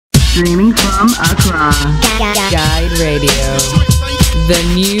Streaming from Accra. Guide Radio. The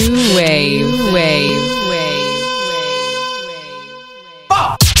new wave.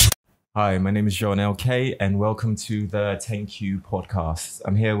 Hi, my name is John LK and welcome to the Thank You podcast.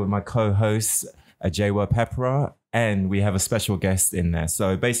 I'm here with my co-host, Ajewa Pepera, and we have a special guest in there.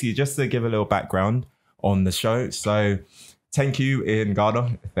 So basically, just to give a little background on the show. So Thank You in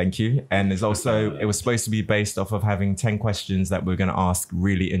Ghana, thank you. And it was supposed to be based off of having 10 questions that we're going to ask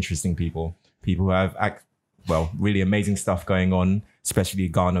really interesting people who have really amazing stuff going on, especially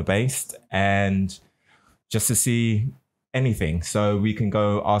Ghana based, and just to see anything. So we can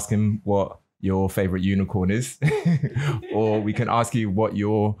go ask him what your favorite unicorn is, or we can ask you what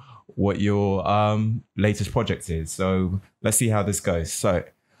your latest project is. So let's see how this goes. So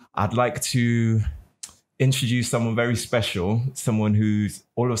I'd like to introduce someone very special, someone who's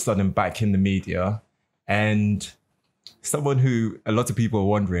all of a sudden back in the media, and someone who a lot of people are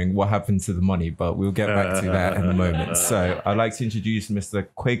wondering what happened to the money, but we'll get back to that in a moment. So I'd like to introduce Mr.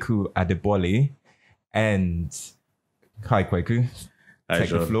 Kweku Adoboli. And hi, Kweku. Take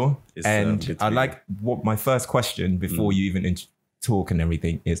the floor. And I like what my first question before you even talk and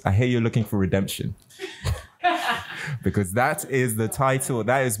everything is, I hear you're looking for redemption. Because that is the title.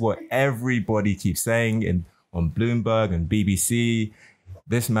 That is what everybody keeps saying on Bloomberg and BBC.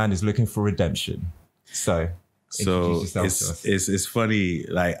 This man is looking for redemption. So it's funny.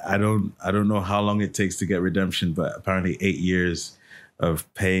 Like I don't know how long it takes to get redemption, but apparently 8 years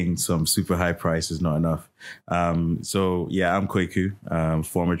of paying some super high price is not enough. So yeah, I'm Kweku,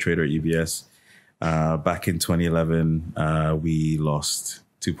 former trader at UBS. Back in 2011, we lost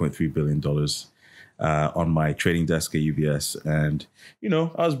 $2.3 billion on my trading desk at UBS. And,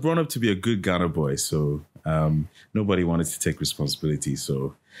 I was brought up to be a good Ghana boy. So nobody wanted to take responsibility.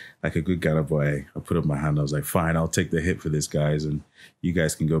 So like a good Ghana boy, I put up my hand. I was like, fine, I'll take the hit for this, guys. And you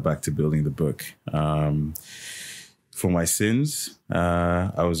guys can go back to building the book. For my sins,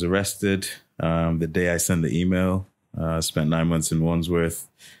 I was arrested the day I sent the email. Spent 9 months in Wandsworth.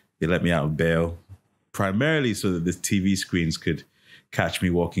 They let me out of bail, primarily so that the TV screens could catch me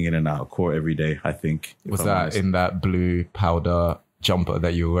walking in and out of court every day, I think. Was that in that blue powder jumper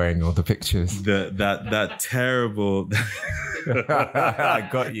that you were wearing all the pictures? That terrible... I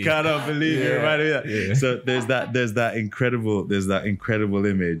got you. Cannot believe you reminded me of that. Yeah. So there's that incredible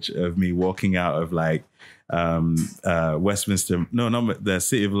image of me walking out of like Westminster, the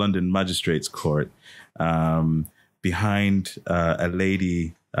City of London Magistrates Court, behind a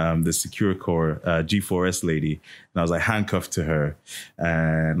lady, the Secure Corps G4S lady, and I was like handcuffed to her,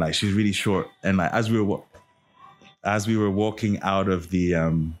 and like she's really short, and like as we were walking out of the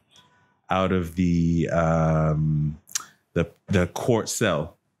court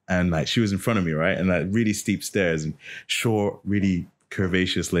cell, and like she was in front of me, right, and like really steep stairs and short, really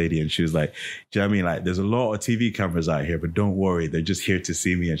curvaceous lady, and she was like, do you know what I mean? Like, there's a lot of TV cameras out here, but don't worry, they're just here to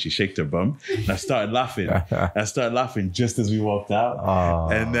see me. And she shaked her bum. And I started laughing. Just as we walked out. Oh,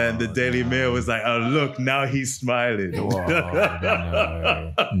 and then the Daily Mail was like, oh, look, now he's smiling.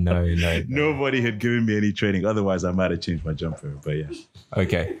 Whoa, no. Nobody had given me any training. Otherwise, I might have changed my jumper. But yeah.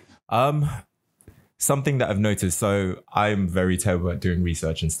 Okay. Something that I've noticed, so I'm very terrible at doing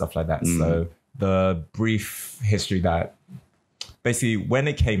research and stuff like that. So the brief history that basically, when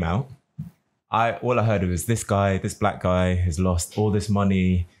it came out, all I heard was this black guy has lost all this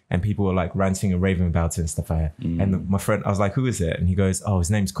money, and people were like ranting and raving about it and stuff like that. And my friend, I was like, who is it? And he goes, oh,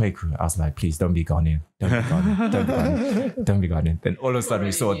 his name's Kweku. I was like, please don't be Ghanaian. Don't be Ghanaian. Then all of a sudden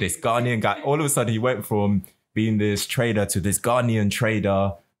we saw this Ghanaian guy. All of a sudden he went from being this trader to this Ghanaian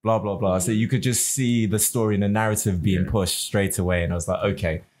trader, blah, blah, blah. So you could just see the story and the narrative being pushed straight away. And I was like,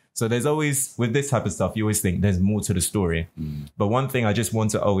 okay. So there's always, with this type of stuff, you always think there's more to the story. But one thing I just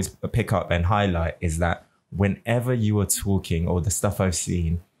want to always pick up and highlight is that whenever you are talking, or the stuff I've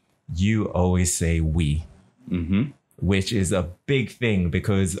seen, you always say we, which is a big thing,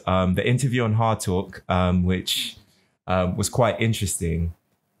 because the interview on Hard Talk, which was quite interesting,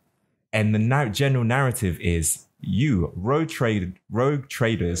 and the general narrative is rogue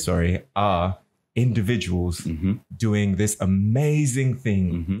traders, are individuals doing this amazing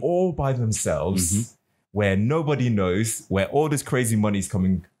thing all by themselves, where nobody knows where all this crazy money is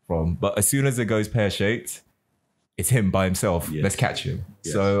coming from. But as soon as it goes pear-shaped, it's him by himself. Yes. Let's catch him.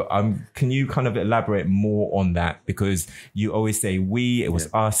 Yes. So can you kind of elaborate more on that? Because you always say we, it was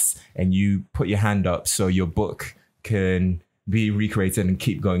us, and you put your hand up so your book can be recreated and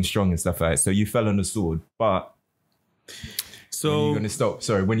keep going strong and stuff like that. So you fell on the sword, but when are you going to stop?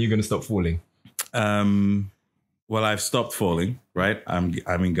 Sorry, when are you going to stop falling? Well, I've stopped falling, right? I'm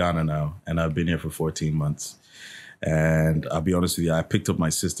in Ghana now, and I've been here for 14 months. And I'll be honest with you, I picked up my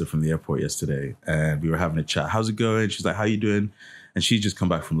sister from the airport yesterday and we were having a chat. How's it going? She's like, how you doing? And she just come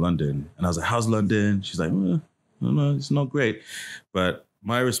back from London. And I was like, how's London? She's like, no, it's not great. But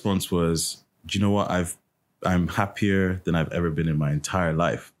my response was, do you know what? I'm happier than I've ever been in my entire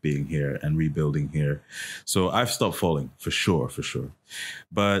life being here and rebuilding here. So I've stopped falling for sure.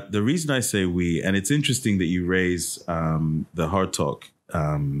 But the reason I say we, and it's interesting that you raise the hard talk,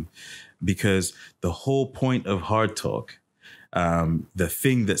 because the whole point of hard talk, the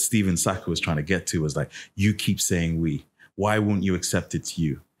thing that Steven Saka was trying to get to was like, you keep saying we, why won't you accept it's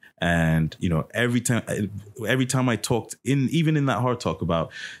you? And, you know, every time I talked even in that hard talk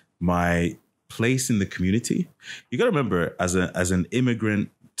about my place in the community, you got to remember as an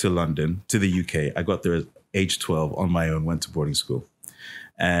immigrant to London, to the UK, I got there at age 12 on my own, went to boarding school.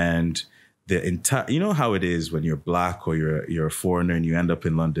 And the entire, you know how it is when you're black or you're a foreigner and you end up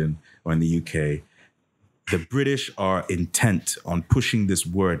in London or in the UK, the British are intent on pushing this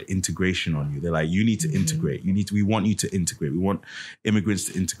word integration on you. They're like, you need to integrate. We want you to integrate. We want immigrants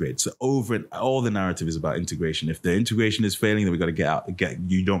to integrate. So all the narrative is about integration. If the integration is failing, then we got to get out.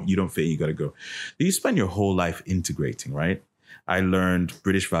 You don't fit. You got to go. You spend your whole life integrating, right? I learned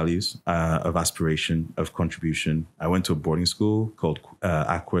British values of aspiration, of contribution. I went to a boarding school called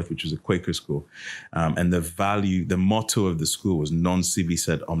Ackworth, which was a Quaker school. And the motto of the school was non-civi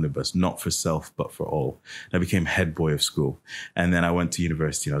sed omnibus, not for self, but for all. And I became head boy of school. And then I went to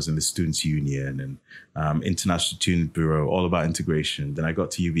university and I was in the Students' Union and International Student Bureau, all about integration. Then I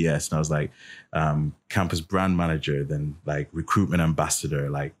got to UBS and I was like campus brand manager, then like recruitment ambassador,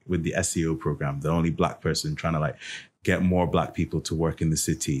 like with the SEO program, the only black person trying to like get more black people to work in the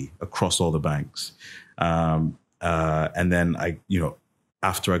city across all the banks. And then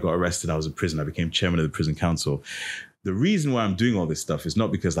after I got arrested, I was in prison. I became chairman of the prison council. The reason why I'm doing all this stuff is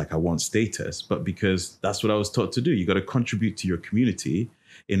not because like I want status, but because that's what I was taught to do. You got to contribute to your community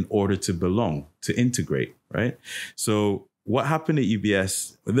in order to belong, to integrate, right? So what happened at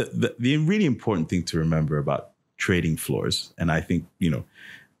UBS, the really important thing to remember about trading floors, and I think,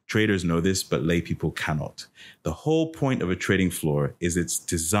 traders know this, but lay people cannot. The whole point of a trading floor is it's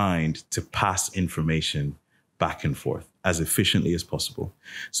designed to pass information back and forth as efficiently as possible.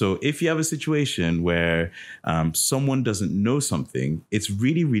 So if you have a situation where someone doesn't know something, it's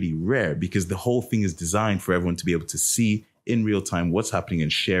really, really rare because the whole thing is designed for everyone to be able to see in real time what's happening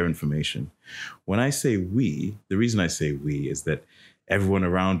and share information. When I say we, the reason I say we is that everyone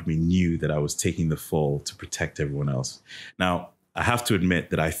around me knew that I was taking the fall to protect everyone else. Now, I have to admit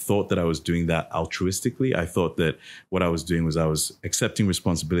that I thought that I was doing that altruistically. I thought that what I was doing was I was accepting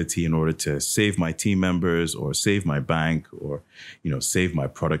responsibility in order to save my team members or save my bank or, save my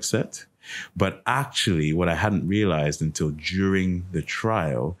product set. But actually, what I hadn't realized until during the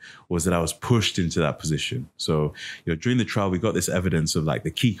trial was that I was pushed into that position. So, during the trial, we got this evidence of like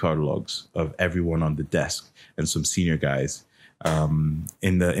the key card logs of everyone on the desk and some senior guys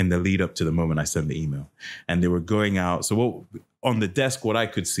in the lead up to the moment I sent the email. And they were going out. So on the desk, what I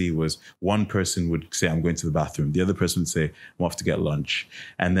could see was one person would say, I'm going to the bathroom. The other person would say, I'm off to get lunch.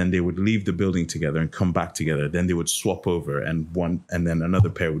 And then they would leave the building together and come back together. Then they would swap over and then another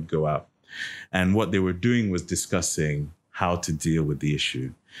pair would go out. And what they were doing was discussing how to deal with the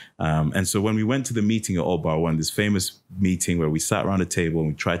issue. And so when we went to the meeting at All Bar One, this famous meeting where we sat around a table and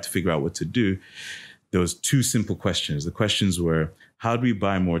we tried to figure out what to do, there was two simple questions. The questions were, how do we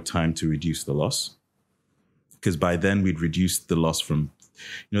buy more time to reduce the loss? Because by then we'd reduced the loss from,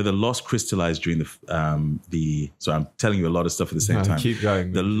 the loss crystallized during so I'm telling you a lot of stuff at the same time. Keep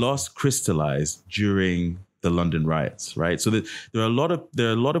going. The loss crystallized during the London riots, right? So there are a lot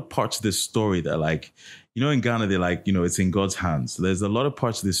of parts of this story that are like, in Ghana, they're like, it's in God's hands. So there's a lot of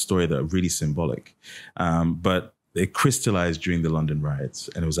parts of this story that are really symbolic. But it crystallized during the London riots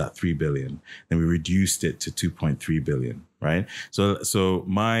and it was at 3 billion. Then we reduced it to 2.3 billion, right? So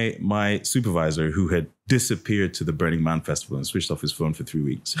my supervisor, who had disappeared to the Burning Man festival and switched off his phone for 3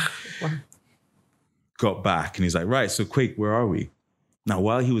 weeks, got back and he's like, right, so Quake, where are we? Now,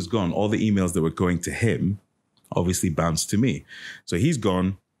 while he was gone, all the emails that were going to him obviously bounced to me. So he's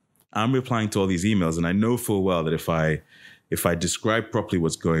gone. I'm replying to all these emails and I know full well that if I describe properly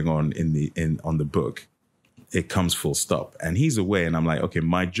what's going on on the book, it comes full stop. And he's away and I'm like, okay,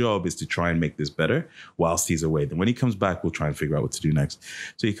 my job is to try and make this better whilst he's away. Then when he comes back, we'll try and figure out what to do next.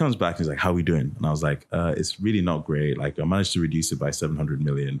 So he comes back and he's like, how are we doing? And I was like, it's really not great. Like I managed to reduce it by 700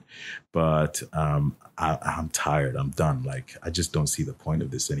 million, but I'm tired. I'm done. Like, I just don't see the point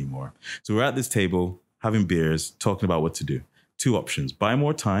of this anymore. So we're at this table having beers, talking about what to do. Two options, buy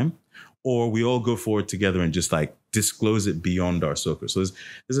more time, or we all go forward together and just like disclose it beyond our circle. So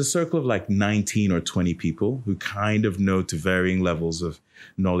there's a circle of like 19 or 20 people who kind of know to varying levels of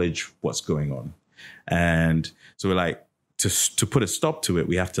knowledge what's going on. And so we're like, to put a stop to it,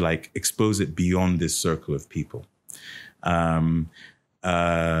 we have to like expose it beyond this circle of people.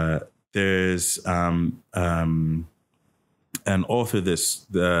 There's an author, Joris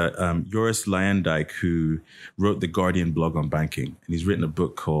Luijendijk, who wrote the Guardian blog on banking, and he's written a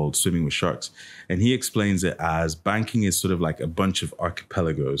book called Swimming with Sharks. And he explains it as banking is sort of like a bunch of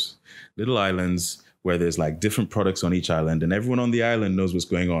archipelagos, little islands where there's like different products on each island, and everyone on the island knows what's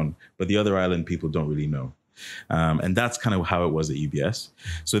going on, but the other island people don't really know. And that's kind of how it was at UBS.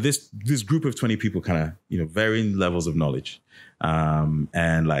 So this group of 20 people kind of, varying levels of knowledge.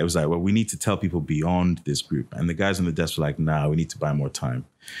 And like, it was like, well, we need to tell people beyond this group. And the guys on the desk were like, nah, we need to buy more time.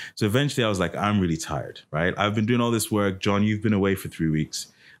 So eventually I was like, I'm really tired, right? I've been doing all this work. John, you've been away for 3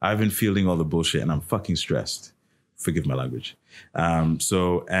 weeks. I've been fielding all the bullshit and I'm fucking stressed. Forgive my language.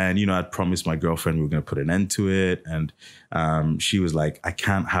 I'd promised my girlfriend we were going to put an end to it. And she was like, I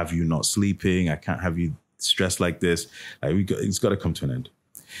can't have you not sleeping. I can't have you stressed like this. It's got to come to an end.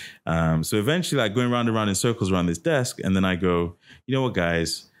 So eventually, like going round and round in circles around this desk. And then I go, you know what,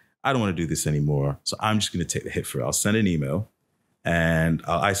 guys, I don't want to do this anymore. So I'm just going to take the hit for it. I'll send an email and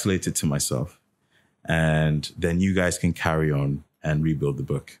I'll isolate it to myself. And then you guys can carry on and rebuild the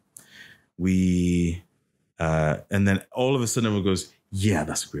book. And then all of a sudden everyone goes, yeah,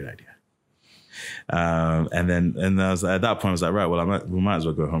 that's a great idea. And I was, at that point, I was like, right, well, we might as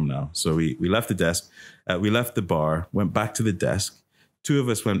well go home now. So we left the desk, we left the bar, went back to the desk. Three of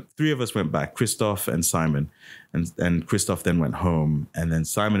us went back, Christoph and Simon, and Christoph then went home. And then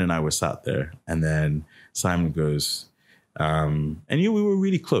Simon and I were sat there. And then Simon goes, we were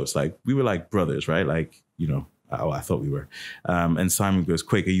really close. Like we were like brothers, right? Like, I thought we were. And Simon goes,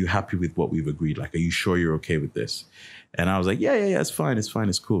 Quake, are you happy with what we've agreed? Like, are you sure you're okay with this? And I was like, yeah, it's fine. It's fine.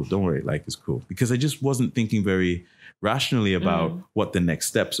 It's cool. Don't worry. Like, it's cool. Because I just wasn't thinking very rationally about what the next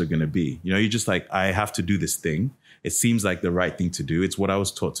steps are going to be. You're just like, I have to do this thing. It seems like the right thing to do. It's what I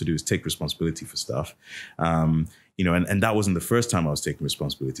was taught to do, is take responsibility for stuff. And that wasn't the first time I was taking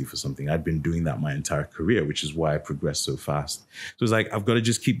responsibility for something. I'd been doing that my entire career, which is why I progressed so fast. So it was like, I've got to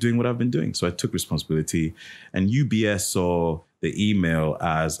just keep doing what I've been doing. So I took responsibility, and UBS saw the email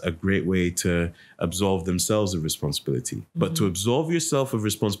as a great way to absolve themselves of responsibility. Mm-hmm. But to absolve yourself of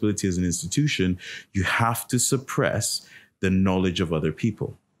responsibility as an institution, you have to suppress the knowledge of other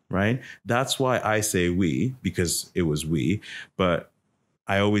people, right? That's why I say we, because it was we, but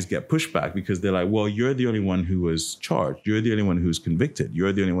I always get pushback because they're like, well, you're the only one who was charged. You're the only one who's convicted.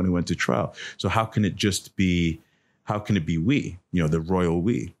 You're the only one who went to trial. So how can it be we, the royal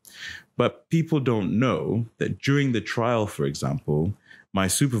we? But people don't know that during the trial, for example, my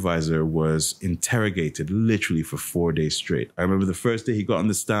supervisor was interrogated literally for 4 days straight. I remember the first day he got on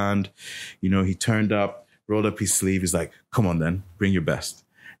the stand, he turned up, rolled up his sleeve. He's like, come on then, bring your best.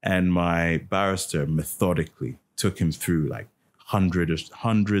 And my barrister methodically took him through like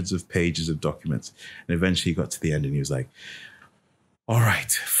hundreds of pages of documents. And eventually he got to the end and he was like, all right,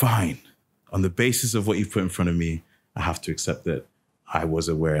 fine. On the basis of what you've put in front of me, I have to accept that I was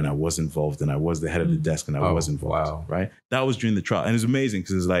aware and I was involved and I was the head of the desk and I was involved, wow. Right? That was during the trial. And it was amazing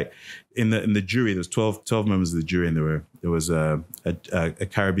because it was like in the jury, there was 12 members of the jury, and there was a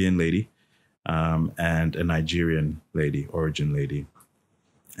Caribbean lady and a Nigerian lady, origin lady.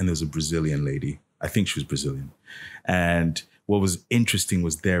 And there was a Brazilian lady. I think she was Brazilian. And what was interesting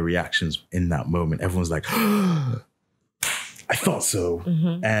was their reactions in that moment. Everyone was like, I thought so.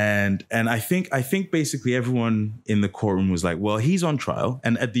 Mm-hmm. And I think basically everyone in the courtroom was like, well, he's on trial.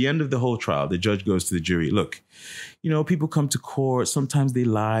 And at the end of the whole trial, the judge goes to the jury, look, people come to court. Sometimes they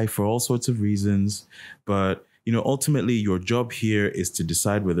lie for all sorts of reasons. But, ultimately your job here is to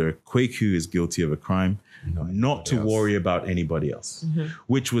decide whether Kweku is guilty of a crime, not to worry about anybody else,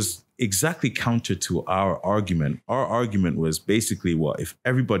 which was exactly counter to our argument. Our argument was basically, well, if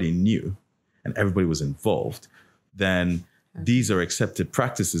everybody knew and everybody was involved, then these are accepted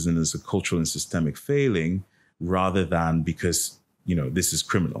practices and it's a cultural and systemic failing, rather than because, this is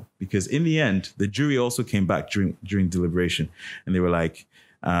criminal. Because in the end, the jury also came back during deliberation and they were like,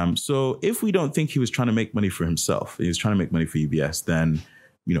 so if we don't think he was trying to make money for himself, he was trying to make money for UBS, then,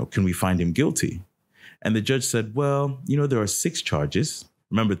 can we find him guilty? And the judge said, well, there are 6 charges.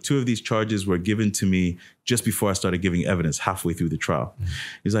 Remember, 2 of these charges were given to me just before I started giving evidence halfway through the trial.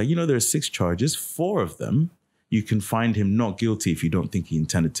 He's like, there are 6 charges, 4 of them, you can find him not guilty if you don't think he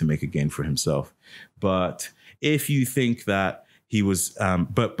intended to make a gain for himself. But if you think that he was,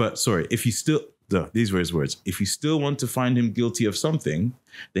 if you still, these were his words, if you still want to find him guilty of something,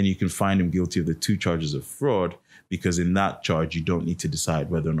 then you can find him guilty of the 2 charges of fraud because in that charge, you don't need to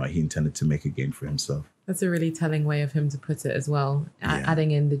decide whether or not he intended to make a gain for himself. That's a really telling way of him to put it as well. Yeah.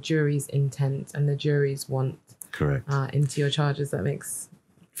 Adding in the jury's intent and the jury's want Correct. Into your charges. That makes,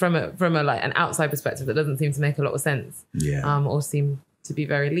 from a like an outside perspective, that doesn't seem to make a lot of sense. Yeah. Or seem to be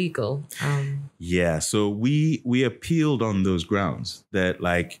very legal. Yeah. So we appealed on those grounds that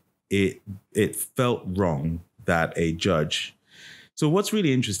like it felt wrong that a judge. So what's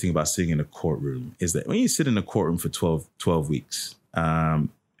really interesting about sitting in a courtroom is that when you sit in a courtroom for 12 weeks,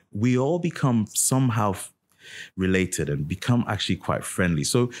 we all become somehow related and become actually quite friendly.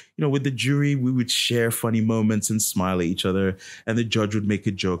 So, with the jury, we would share funny moments and smile at each other, and the judge would make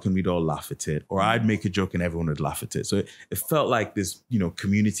a joke and we'd all laugh at it, or I'd make a joke and everyone would laugh at it. So it felt like this,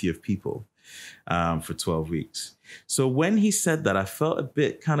 community of people for 12 weeks. So when he said that, I felt a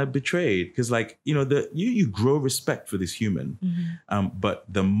bit kind of betrayed because you grow respect for this human. But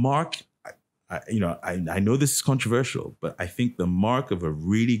the mark, I know this is controversial, but I think the mark of a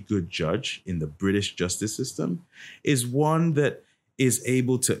really good judge in the British justice system is one that is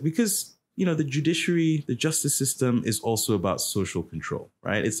able to, because, the judiciary, the justice system is also about social control,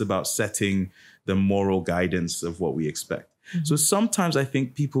 right? It's about setting the moral guidance of what we expect. So sometimes I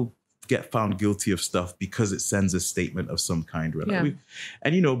think people get found guilty of stuff because it sends a statement of some kind. Right?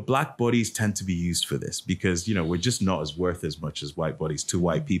 Yeah. Black bodies tend to be used for this because, we're just not as worth as much as white bodies to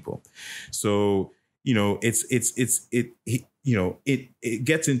white people. So, it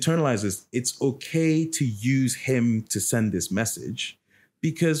gets internalized as it's okay to use him to send this message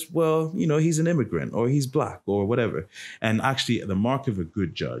because, well, he's an immigrant or he's black or whatever. And actually the mark of a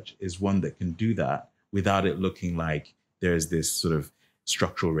good judge is one that can do that without it looking like there's this sort of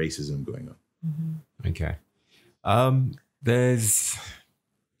structural racism going on. Okay. There's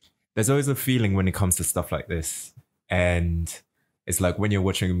always a feeling when it comes to stuff like this. And it's like when you're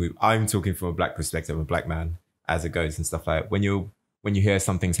watching a movie, I'm talking from a black perspective, a black man, as it goes and stuff like that. When you hear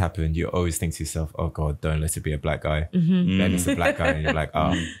something's happened, you always think to yourself, oh God, don't let it be a black guy. Then it's a black guy and you're like,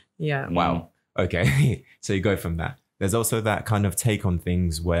 oh, yeah, wow. Okay. So you go from that. There's also that kind of take on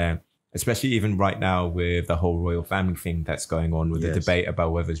things where, especially even right now with the whole royal family thing that's going on with the debate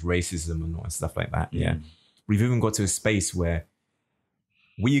about whether it's racism or not and stuff like that. Yeah. We've even got to a space where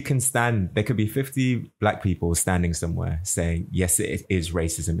we can stand, there could be 50 black people standing somewhere saying, yes, it is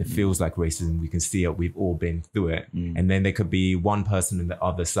racism. It feels like racism. We can see it. We've all been through it. And then there could be one person on the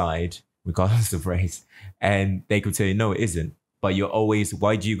other side, regardless of race, and they could say, no, it isn't. But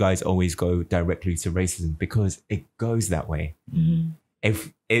why do you guys always go directly to racism? Because it goes that way.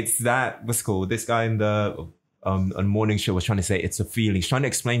 If it's that, what's called, this guy in the on morning show was trying to say it's a feeling. He's trying to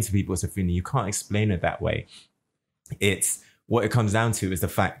explain to people it's a feeling. You can't explain it that way. It's what it comes down to is the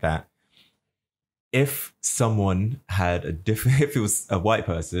fact that if someone had if it was a white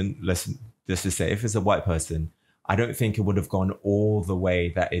person, let's just say if it's a white person, I don't think it would have gone all the way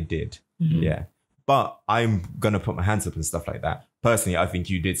that it did. Yeah. But I'm going to put my hands up and stuff like that. Personally, I think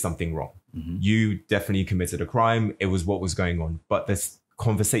you did something wrong. You definitely committed a crime. It was what was going on. But this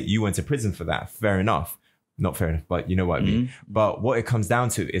conversation, you went to prison for that. Fair enough. Not fair enough, but you know what I mean. But what it comes down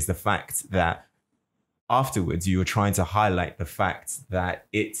to is the fact that afterwards, you were trying to highlight the fact that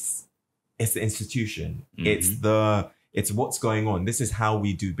it's the institution. It's what's going on. This is how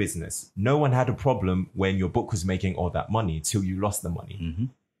we do business. No one had a problem when your book was making all that money till you lost the money.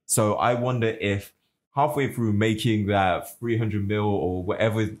 So I wonder if halfway through making that 300 mil or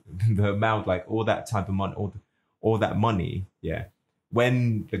whatever the amount, like all that type of money, all that money, yeah.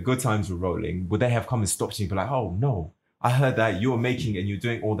 When the good times were rolling, would they have come and stopped you and be like, oh no, I heard that you're making and you're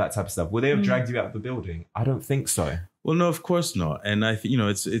doing all that type of stuff. Would they have dragged you out of the building? I don't think so. Well, no, of course not. And I think,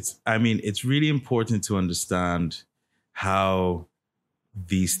 it's really important to understand how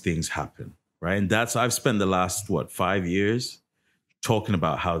these things happen, right? And I've spent the last, 5 years talking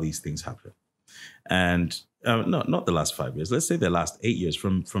about how these things happen. And not the last 5 years, let's say the last 8 years.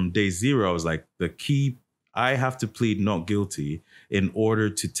 From day zero, I was like, the key, I have to plead not guilty in order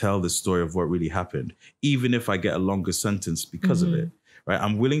to tell the story of what really happened, even if I get a longer sentence because of it, right?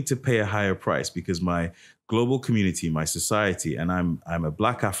 I'm willing to pay a higher price because my global community, my society, and I'm a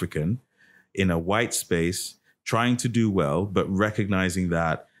Black African in a white space trying to do well, but recognizing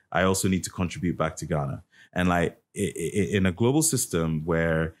that I also need to contribute back to Ghana. And like in a global system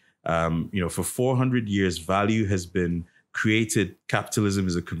where, for 400 years, value has been created. Capitalism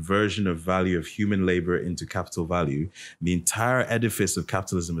is a conversion of value of human labor into capital value. The entire edifice of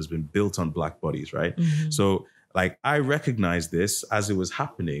capitalism has been built on Black bodies, right? So like I recognized this as it was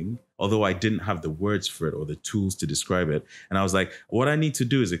happening, although I didn't have the words for it or the tools to describe it. And I was like, what I need to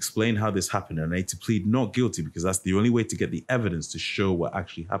do is explain how this happened. And I need to plead not guilty because that's the only way to get the evidence to show what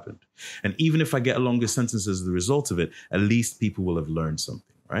actually happened. And even if I get a longer sentence as the result of it, at least people will have learned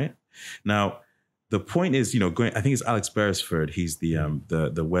something, right? Now, the point is, I think it's Alex Beresford. He's the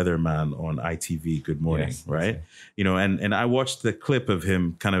weatherman on ITV Good Morning, yes, right? And I watched the clip of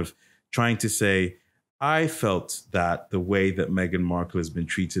him kind of trying to say, I felt that the way that Meghan Markle has been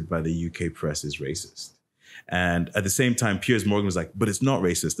treated by the UK press is racist. And at the same time, Piers Morgan was like, but it's not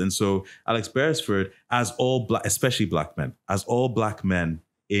racist. And so Alex Beresford, as all black, especially black men, as all black men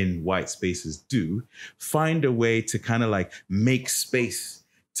in white spaces do, find a way to kind of like make space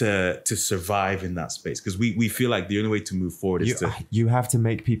to survive in that space, because we feel like the only way to move forward is you have to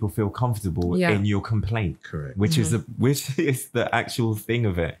make people feel comfortable in your complaint, correct? Which is the actual thing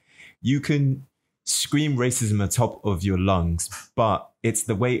of it. You can scream racism atop of your lungs, but it's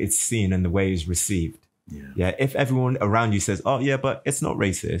the way it's seen and the way it's received. Yeah. If everyone around you says, "Oh yeah, but it's not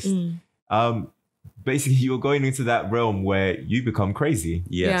racist," basically you're going into that realm where you become crazy.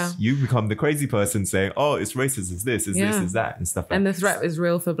 Yes. You become the crazy person saying, "Oh, it's racist, it's this, it's this, it's that," and stuff like that. And the threat is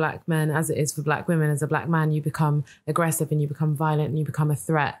real for black men as it is for black women. As a black man, you become aggressive and you become violent and you become a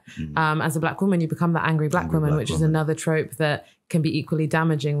threat. As a black woman, you become the angry black woman, which is another trope that can be equally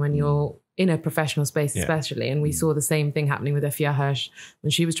damaging when you're in a professional space, especially. And we saw the same thing happening with Afia Hirsch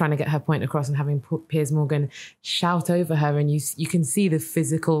when she was trying to get her point across and having Piers Morgan shout over her. And you can see the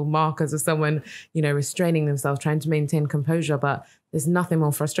physical markers of someone, restraining themselves, trying to maintain composure. But there's nothing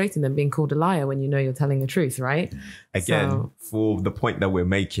more frustrating than being called a liar when you know you're telling the truth, right? Again, for the point that we're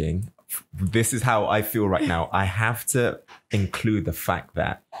making, this is how I feel right now. I have to include the fact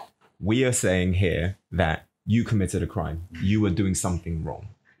that we are saying here that you committed a crime. You were doing something wrong.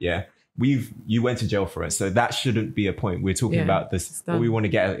 Yeah. You went to jail for it. So that shouldn't be a point. We're talking about this. What we want to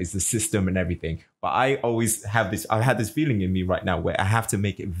get at is the system and everything. But I always have I had this feeling in me right now where I have to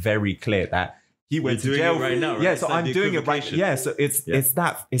make it very clear that he went to jail right now. Right? Yeah. So I'm doing it right. Yeah. So it's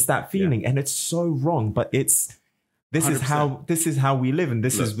that feeling, and it's so wrong, but this 100%. is how we live. And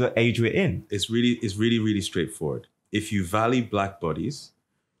this is the age we're in. It's really, really straightforward. If you value black bodies,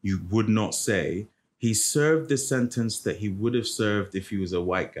 you would not say he served the sentence that he would have served if he was a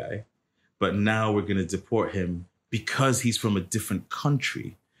white guy, but now we're going to deport him because he's from a different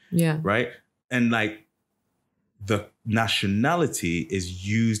country. Yeah. Right? And like the nationality is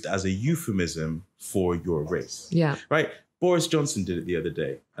used as a euphemism for your race. Yeah. Right? Boris Johnson did it the other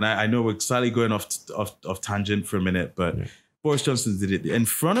day. And I know we're slightly going off tangent for a minute, but Boris Johnson did it in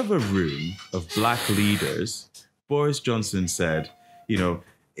front of a room of black leaders. Boris Johnson said,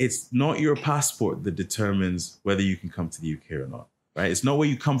 it's not your passport that determines whether you can come to the UK or not. Right? It's not where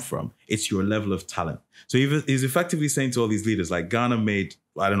you come from. It's your level of talent. So he's effectively saying to all these leaders, like Ghana made,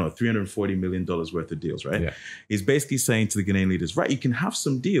 I don't know, $340 million worth of deals, right? Yeah. He's basically saying to the Ghanaian leaders, right, you can have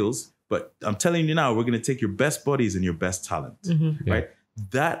some deals, but I'm telling you now, we're going to take your best bodies and your best talent, right?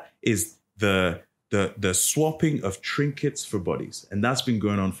 That is the swapping of trinkets for bodies. And that's been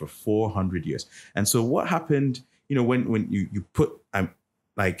going on for 400 years. And so what happened, when you put,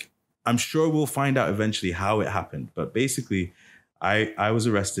 I'm sure we'll find out eventually how it happened, but basically, I was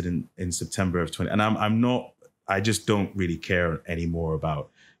arrested in September of 20, and I just don't really care anymore about,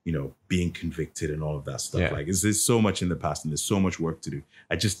 being convicted and all of that stuff. Yeah. Like there's so much in the past and there's so much work to do.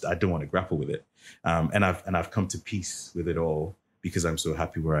 I don't want to grapple with it. And I've come to peace with it all because I'm so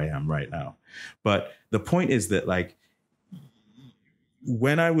happy where I am right now. But the point is that like,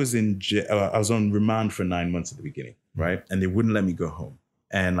 when I was I was on remand for 9 months at the beginning, right? And they wouldn't let me go home.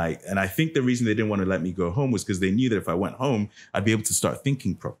 And I think the reason they didn't want to let me go home was because they knew that if I went home, I'd be able to start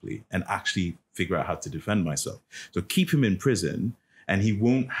thinking properly and actually figure out how to defend myself. So keep him in prison and he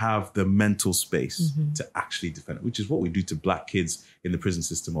won't have the mental space to actually defend it, which is what we do to black kids in the prison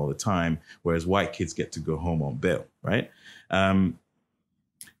system all the time, whereas white kids get to go home on bail, right?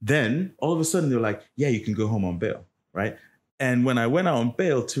 Then all of a sudden they're like, yeah, you can go home on bail, right? And when I went out on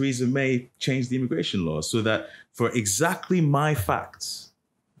bail, Theresa May changed the immigration law so that for exactly my facts,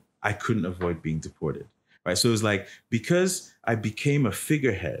 I couldn't avoid being deported, right? So it was like, because I became a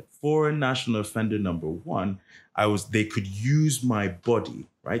figurehead for a national offender number one, they could use my body,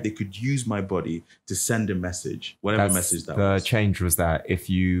 right? They could use my body to send a message, whatever message that was. The change was that if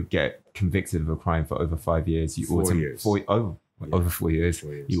you get convicted of a crime for over 5 years, you 4 years. over 4 years,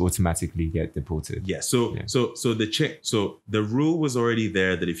 4 years. you automatically get deported. Yeah. So the rule was already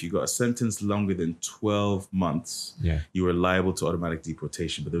there that if you got a sentence longer than 12 months, you were liable to automatic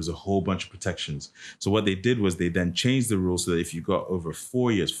deportation. But there was a whole bunch of protections. So what they did was they then changed the rule so that if you got over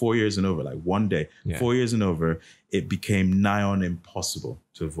 4 years and over, like one day, 4 years and over, it became nigh on impossible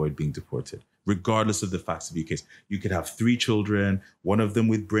to avoid being deported, regardless of the facts of your case. You could have 3 children, one of them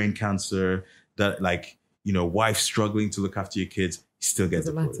with brain cancer, that like, you know, wife struggling to look after your kids, you still get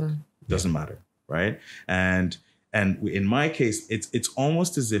deported. Doesn't matter, right? And in my case, it's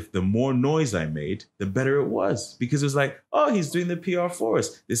almost as if the more noise I made, the better it was, because it was like, oh, he's doing the PR for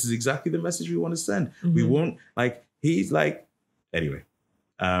us. This is exactly the message we want to send. We won't anyway.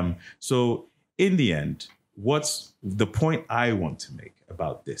 So in the end, what's the point I want to make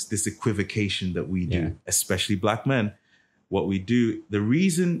about this equivocation that we do, especially Black men? What we do, the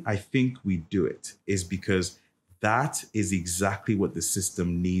reason I think we do it is because that is exactly what the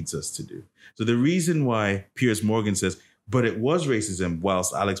system needs us to do. So the reason why Piers Morgan says, but it was racism,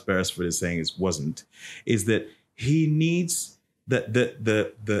 whilst Alex Beresford is saying it wasn't, is that he needs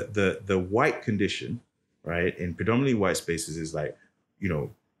the white condition, right, in predominantly white spaces is like, you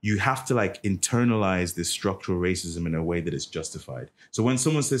know, you have to like internalize this structural racism in a way that is justified. So when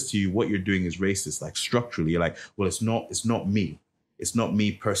someone says to you, what you're doing is racist, like structurally, you're like, well, it's not me. It's not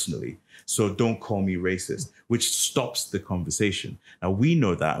me personally. So don't call me racist, which stops the conversation. Now we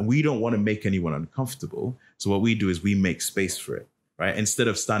know that, and we don't want to make anyone uncomfortable. So what we do is we make space for it, right? Instead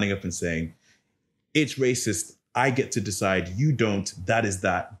of standing up and saying, it's racist, I get to decide, you don't, that is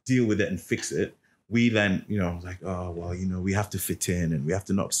that, deal with it and fix it. We then, you know, like, oh, well, you know, we have to fit in and we have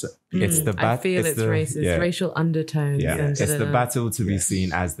to not upset people. It's the I feel it's racist, racial undertones. Yeah, it's the battle to be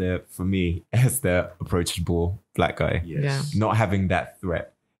seen as for me, as the approachable Black guy. Not having that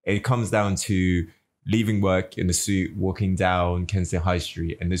threat. It comes down to leaving work in a suit, walking down Kensington High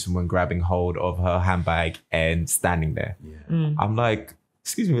Street, and this woman grabbing hold of her handbag and standing there. I'm like,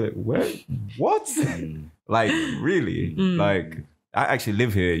 excuse me, like, where? What? Like, really? Like, I actually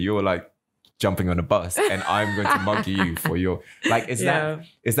live here. You're like, jumping on a bus and I'm going to monkey you for your, like, it's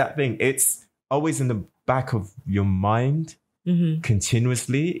that thing. It's always in the back of your mind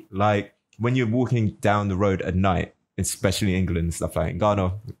continuously. Like when you're walking down the road at night, especially in England and stuff like that. In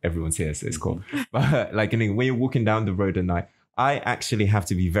Ghana, everyone's here, so it's cool. But like when you're walking down the road at night, I actually have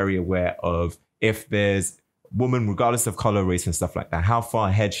to be very aware of if there's woman, regardless of color, race and stuff like that, how far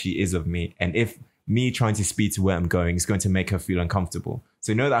ahead she is of me. And if me trying to speed to where I'm going is going to make her feel uncomfortable.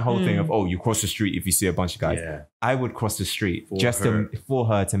 So you know that whole thing of, oh, you cross the street if you see a bunch of guys. I would cross the street for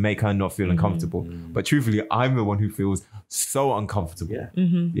her to make her not feel uncomfortable. But truthfully, I'm the one who feels so uncomfortable.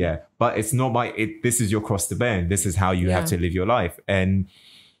 But it's not this is your cross to bear. This is how you have to live your life. And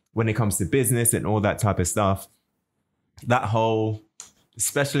when it comes to business and all that type of stuff, that whole,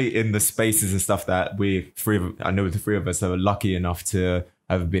 especially in the spaces and stuff that I know the three of us are lucky enough to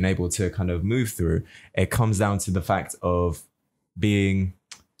have been able to kind of move through, it comes down to the fact of being,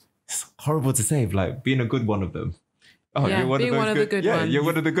 it's horrible to say, like being a good one of them. Oh, you're one of the good ones. You're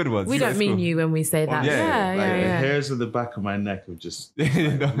one of the good ones. We don't mean you when we say that. The hairs on the back of my neck are just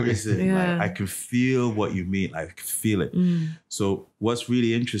risen. Like, I can feel what you mean. I can feel it. So what's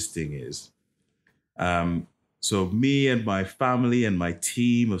really interesting is, so me and my family and my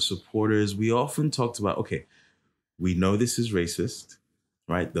team of supporters, we often talked about, okay, we know this is racist,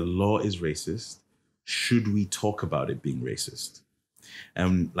 right? The law is racist. Should we talk about it being racist?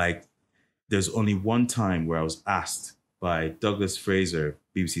 And like, there's only one time where I was asked by Douglas Fraser,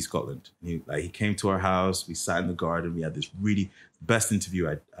 BBC Scotland. He came to our house, we sat in the garden, we had this really best interview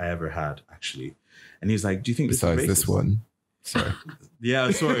I ever had, actually. And he was like, do you think this is racist? This one. Sorry.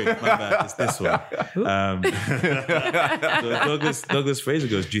 Sorry, my bad. It's this one. So Douglas Fraser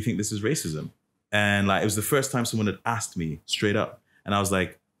goes, do you think this is racism? And like, it was the first time someone had asked me straight up. And I was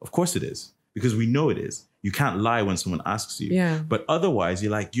like, of course it is. Because we know it is. You can't lie when someone asks you. But otherwise,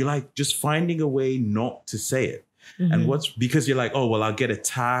 you're like just finding a way not to say it. And because you're like, oh, well, I'll get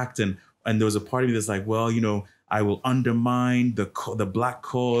attacked. And there was a part of me that's like, well, you know, I will undermine the Black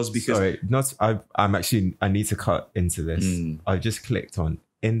cause because... Sorry, I need to cut into this. I just clicked on,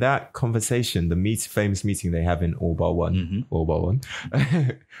 in that conversation, the famous meeting they have in All Bar One,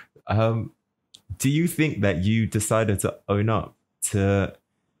 do you think that you decided to own up to,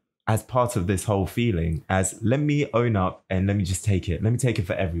 as part of this whole feeling, as let me own up and let me just take it. Let me take it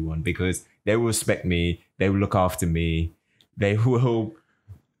for everyone because they will respect me. They will look after me. They will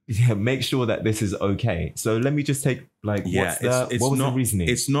make sure that this is okay. So let me just take what was the reasoning?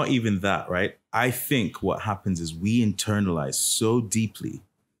 It's not even that, right? I think what happens is we internalize so deeply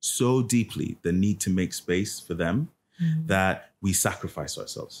the need to make space for them that we sacrifice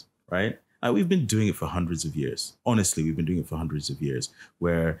ourselves, right? We've been doing it for hundreds of years. Honestly, we've been doing it for hundreds of years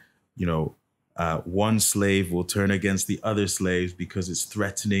where, one slave will turn against the other slaves because it's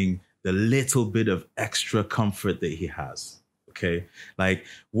threatening the little bit of extra comfort that he has. Okay. Like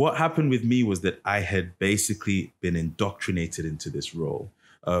what happened with me was that I had basically been indoctrinated into this role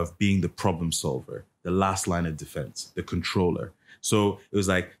of being the problem solver, the last line of defense, the controller. So it was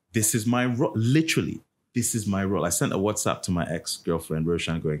like, this is my role. Literally, this is my role. I sent a WhatsApp to my ex-girlfriend,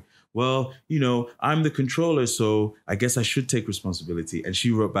 Roshan, going, well, I'm the controller, so I guess I should take responsibility. And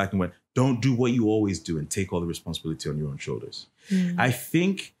she wrote back and went, don't do what you always do and take all the responsibility on your own shoulders.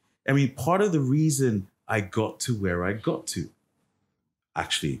 Part of the reason I got to where I got to,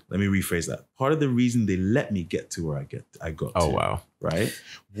 actually, let me rephrase that. Part of the reason they let me get to where I got to. Oh, wow. Right?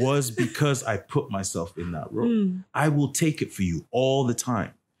 Was because I put myself in that role. I will take it for you all the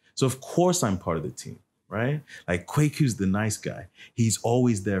time. So of course I'm part of the team, right? Like Kweku's the nice guy. He's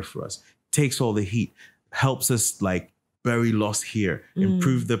always there for us. Takes all the heat. Helps us like bury loss here.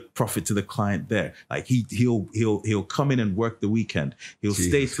 Improve the profit to the client there. Like he'll come in and work the weekend. He'll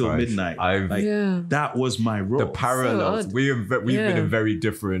stay till midnight. That was my role. The parallels. So we've been in very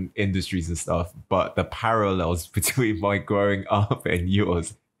different industries and stuff, but the parallels between my growing up and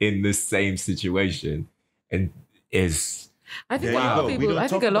yours in the same situation and is. I think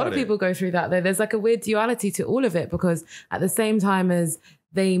a lot of people go through that though. There's like a weird duality to all of it because at the same time as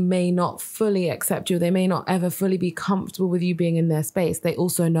they may not fully accept you, they may not ever fully be comfortable with you being in their space, they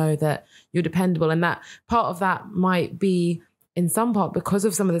also know that you're dependable. And that part of that might be in some part because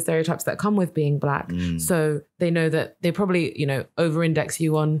of some of the stereotypes that come with being Black. So they know that they probably, over-index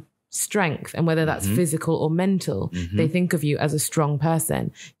you on strength, and whether that's physical or mental, they think of you as a strong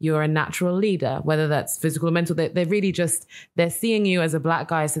person. You're a natural leader, whether that's physical or mental. They're really they're seeing you as a Black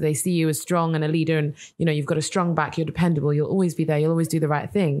guy, so they see you as strong and a leader, and you've got a strong back, you're dependable, you'll always be there, you'll always do the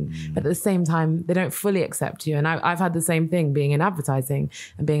right thing. But at the same time, they don't fully accept you. And I've had the same thing being in advertising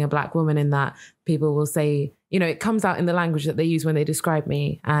and being a Black woman, in that people will say, it comes out in the language that they use when they describe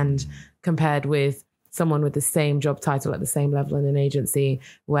me, and compared with someone with the same job title at the same level in an agency,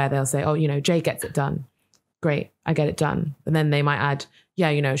 where they'll say, oh, Jay gets it done. Great, I get it done. And then they might add,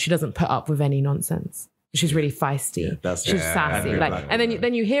 she doesn't put up with any nonsense. She's really feisty. She's sassy. And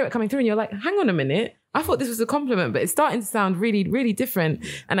then you hear it coming through and you're like, hang on a minute. I thought this was a compliment, but it's starting to sound really, really different.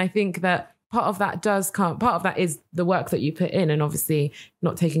 And I think that part of that is the work that you put in, and obviously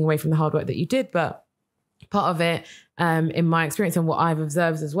not taking away from the hard work that you did, but part of it, in my experience and what I've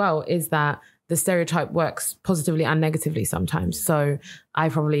observed as well, is that the stereotype works positively and negatively sometimes. So I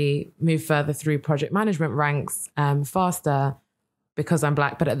probably move further through project management ranks faster because I'm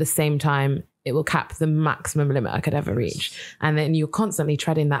Black, but at the same time, it will cap the maximum limit I could ever reach. And then you're constantly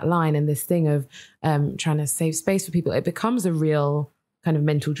treading that line, and this thing of trying to save space for people, it becomes a real kind of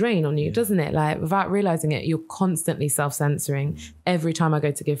mental drain on you, doesn't it? Like without realizing it, you're constantly self-censoring. Every time I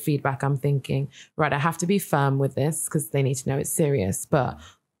go to give feedback, I'm thinking, right, I have to be firm with this because they need to know it's serious, but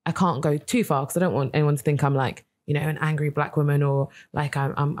I can't go too far because I don't want anyone to think I'm like, an angry Black woman, or like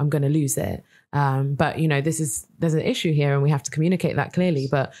I'm going to lose it. But there's an issue here and we have to communicate that clearly,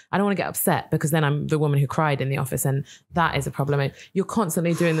 but I don't want to get upset because then I'm the woman who cried in the office, and that is a problem. You're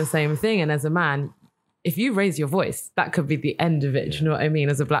constantly doing the same thing. And as a man, if you raise your voice, that could be the end of it. Do you know what I mean?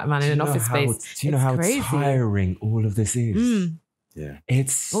 As a Black man in an office space, do you know how tiring all of this is? Yeah,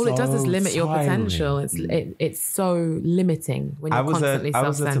 it's all it does is limit your potential. It's so limiting when you're constantly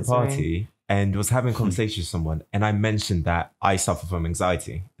self-censoring. I was at a party and was having a conversation with someone, and I mentioned that I suffer from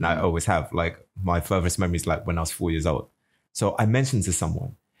anxiety, and I always have. Like my furthest memory is like when I was 4 years old. So I mentioned to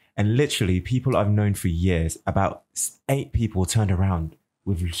someone, and literally people I've known for years, about 8 people turned around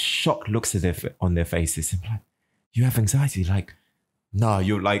with shocked looks on their faces, and like, "You have anxiety?" Like, no,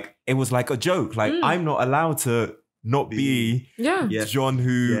 you're like, it was like a joke. Like I'm not allowed to not be John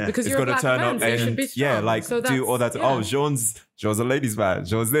who is going to turn up and do all that. Oh, Jean's a ladies' man.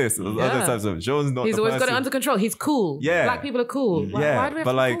 Jean's this. Other types of Jean's not. He's always got it under control. He's cool. Yeah, Black people are cool. Why do we have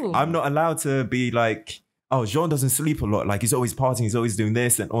but to like, be cool? I'm not allowed to be like, oh, Jean doesn't sleep a lot. Like he's always partying. He's always doing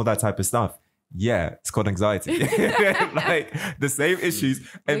this and all that type of stuff. Yeah, it's called anxiety. Like the same issues.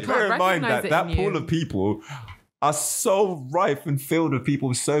 And bear in mind that pool of people are so rife and filled with people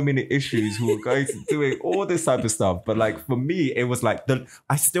with so many issues who are going to doing all this type of stuff. But like for me, it was like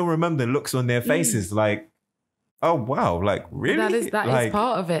I still remember the looks on their faces, like, oh wow, like really? That is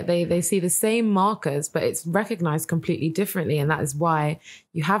part of it. They see the same markers, but it's recognized completely differently. And that is why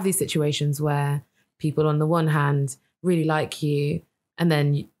you have these situations where people on the one hand really like you, and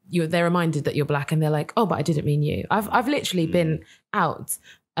then they're reminded that you're Black and they're like, oh, but I didn't mean you. I've literally been out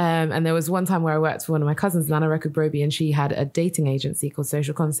And there was one time where I worked for one of my cousins, Lana Rekubrobi, and she had a dating agency called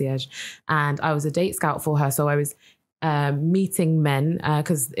Social Concierge. And I was a date scout for her. So I was meeting men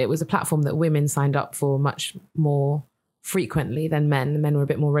because it was a platform that women signed up for much more frequently than men. The men were a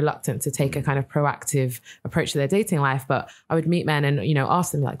bit more reluctant to take a kind of proactive approach to their dating life. But I would meet men and, you know,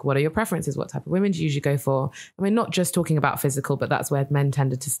 ask them like, what are your preferences? What type of women do you usually go for? I mean, not just talking about physical, but that's where men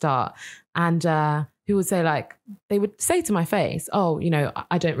tended to start. And who would say like, they would say to my face, oh, you know,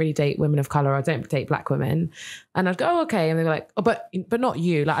 I don't really date women of color. I don't date black women. And I'd go, oh, okay. And they'd be like, oh, but not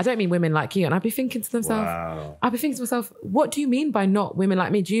you. Like, I don't mean women like you. And I'd be thinking to themselves, I'd be thinking to myself, what do you mean by not women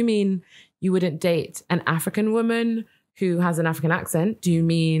like me? Do you mean you wouldn't date an African woman who has an African accent? Do you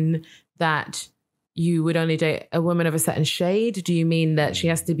mean that you would only date a woman of a certain shade? Do you mean that she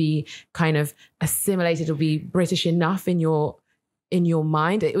has to be kind of assimilated or be British enough in your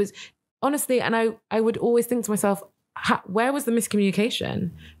mind? It was honestly, and I would always think to myself, where was the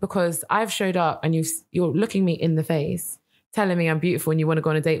miscommunication? Because I've showed up and you're looking me in the face, telling me I'm beautiful and you want to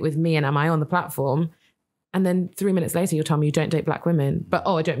go on a date with me, and am I on the platform? And then 3 minutes later, you'll tell me you don't date black women. But,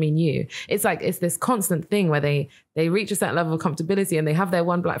 oh, I don't mean you. It's like, it's this constant thing where they reach a certain level of comfortability and they have their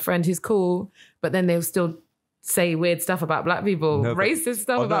one black friend who's cool, but then they'll still say weird stuff about black people, racist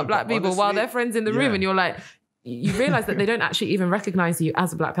stuff about black people, honestly, while their friends in the room. And you're like, you realize that they don't actually even recognize you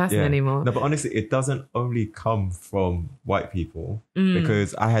as a black person anymore. No, but honestly, it doesn't only come from white people,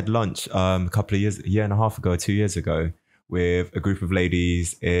 because I had lunch a year and a half ago, 2 years ago, with a group of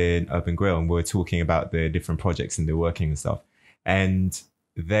ladies in Urban Grill, and we were talking about the different projects and they're working and stuff. And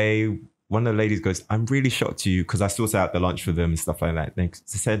one of the ladies goes, I'm really shocked you, because I sorted out the lunch for them and stuff like that. They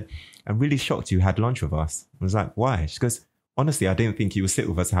said, I'm really shocked you had lunch with us. I was like, why? She goes, honestly, I didn't think you would sit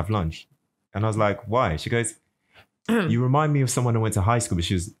with us to have lunch. And I was like, why? She goes, you remind me of someone I went to high school, but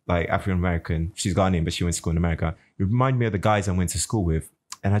she was like African-American. She's Ghanaian, but she went to school in America. You remind me of the guys I went to school with.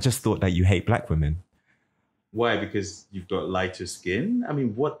 And I just thought that you hate black women. Why? Because you've got lighter skin? I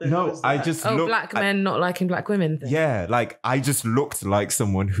mean, what the hell is that? I just looked, black men not liking black women thing. Yeah, like I just looked like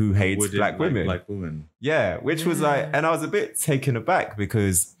someone who hates black women. Black women. Yeah, which was like, and I was a bit taken aback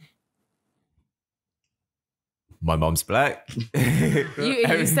because my mom's black.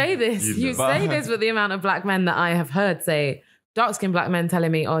 you say this. You say this with the amount of black men that I have heard say, dark-skinned black men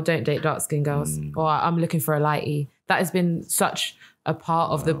telling me, oh, don't date dark-skinned girls, or I'm looking for a lighty. That has been such a part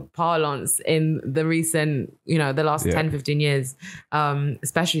of the parlance in the recent, the last 10, 15 years,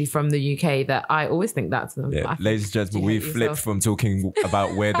 especially from the UK, that I always think that's them. Yeah. Ladies and gentlemen, we flipped from talking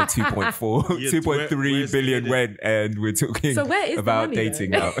about where the 2.3 billion went, and we're talking about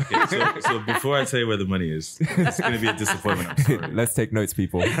dating now. Okay, so before I tell you where the money is, it's going to be a disappointment. I'm sorry. Let's take notes,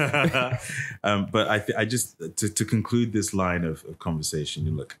 people. But I just, to conclude this line of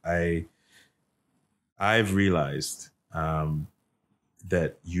conversation, look, I've realized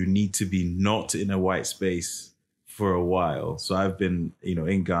that you need to be not in a white space for a while. So I've been,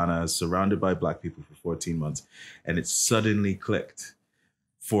 in Ghana, surrounded by black people for 14 months, and it suddenly clicked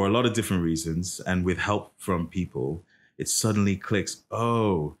for a lot of different reasons. And with help from people, it suddenly clicks.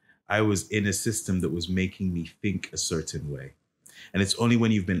 Oh, I was in a system that was making me think a certain way. And it's only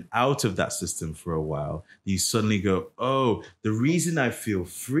when you've been out of that system for a while that you suddenly go, oh, the reason I feel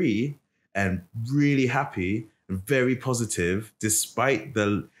free and really happy, very positive, despite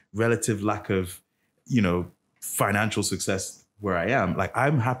the relative lack of, financial success where I am. Like,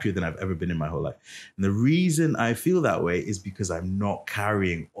 I'm happier than I've ever been in my whole life. And the reason I feel that way is because I'm not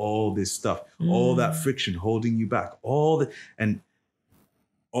carrying all this stuff, all that friction holding you back, and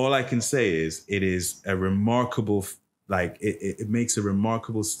all I can say is it is a remarkable, it makes a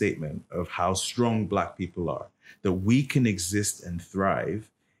remarkable statement of how strong black people are, that we can exist and thrive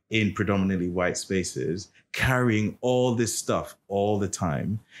in predominantly white spaces, carrying all this stuff all the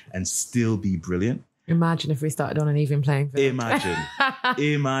time and still be brilliant. Imagine if we started on an even playing field.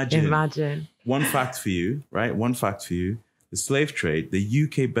 Imagine. One fact for you, right? The slave trade, the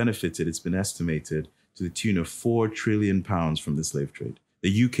UK benefited, it's been estimated, to the tune of £4 trillion from the slave trade.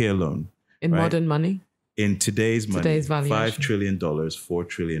 The UK alone. In modern money? In today's money, valuation. $5 trillion, £4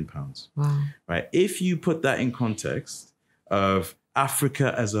 trillion. Wow. Right? If you put that in context of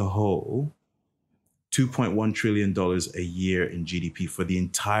Africa as a whole, $2.1 trillion a year in GDP for the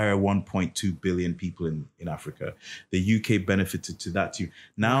entire 1.2 billion people in Africa. The UK benefited to that too.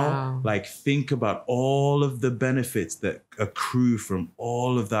 Now, think about all of the benefits that accrue from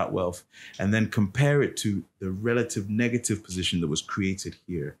all of that wealth, and then compare it to the relative negative position that was created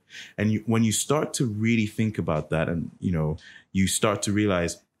here. And when you start to really think about that, and you start to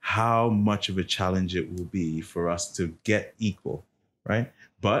realize how much of a challenge it will be for us to get equal, right?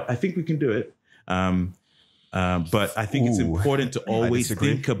 But I think we can do it. But I think it's important to always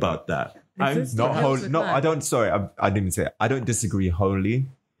disagree. think about that. I'm not wholly. No, I don't. Sorry, I didn't even say it. I don't disagree wholly,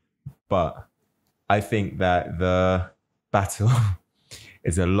 but I think that the battle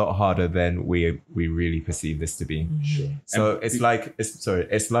is a lot harder than we really perceive this to be. Sure. So it's like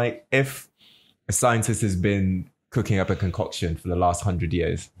if a scientist has been cooking up a concoction for the last 100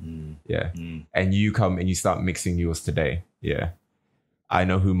 years, and you come and you start mixing yours today, I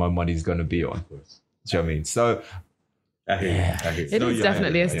know who my money's gonna be on. Do you know what I mean? So. It is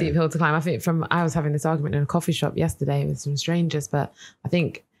definitely a steep hill to climb. I think I was having this argument in a coffee shop yesterday with some strangers, but I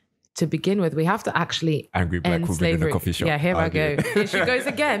think to begin with, we have to actually angry black end woman slavery. in a coffee shop. Yeah, here I go. Here she goes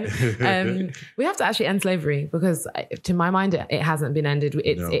again. We have to actually end slavery because, to my mind, it hasn't been ended.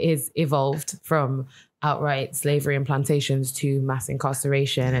 It is evolved from outright slavery and plantations to mass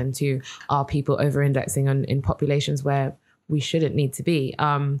incarceration and to our people over-indexing in populations where we shouldn't need to be.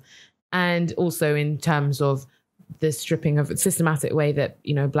 And also in terms of the stripping of systematic way that,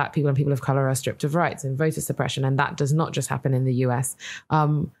 black people and people of color are stripped of rights and voter suppression. And that does not just happen in the US.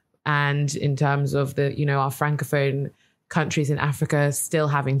 And in terms of our Francophone countries in Africa still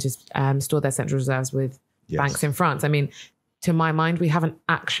having to store their central reserves with banks in France. I mean, to my mind, we haven't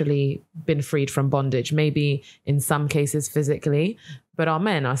actually been freed from bondage, maybe in some cases physically, but our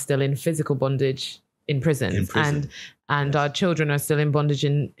men are still in physical bondage in prison. And our children are still in bondage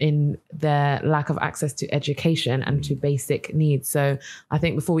in their lack of access to education and to basic needs. So I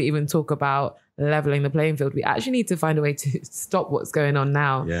think before we even talk about leveling the playing field, we actually need to find a way to stop what's going on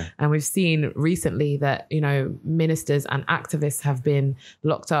now. Yeah. And we've seen recently that, ministers and activists have been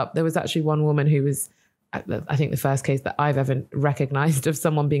locked up. There was actually one woman who was, I think, the first case that I've ever recognized of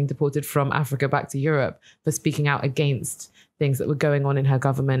someone being deported from Africa back to Europe for speaking out against things that were going on in her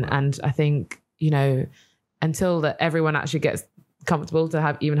government. And I think, until that everyone actually gets comfortable to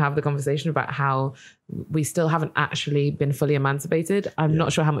have the conversation about how we still haven't actually been fully emancipated, I'm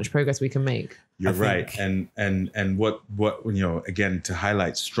not sure how much progress we can make. You're right. And what again, to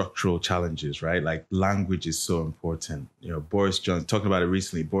highlight structural challenges, right? Like language is so important. Boris Johnson, talking about it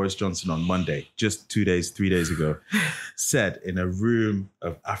recently, Boris Johnson on Monday, just 3 days ago, said in a room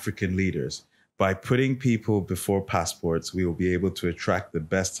of African leaders, by putting people before passports, we will be able to attract the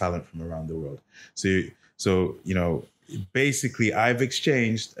best talent from around the world. So basically, I've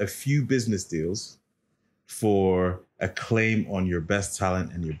exchanged a few business deals for a claim on your best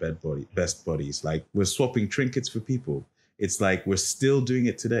talent and your best bodies. Like, we're swapping trinkets for people. It's like we're still doing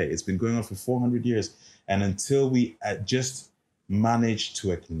it today. It's been going on for 400 years. And until we just manage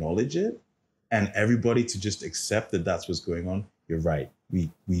to acknowledge it and everybody to just accept that that's what's going on, you're right.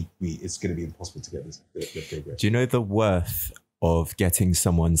 It's going to be impossible to get the progress. Do you know the worth of getting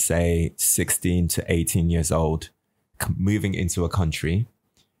someone, say, 16 to 18 years old, moving into a country,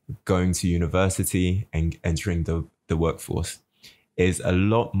 going to university and entering the workforce is a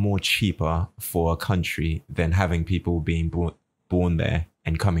lot more cheaper for a country than having people being born there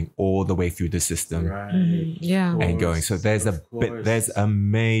and coming all the way through the system, and going. So there's a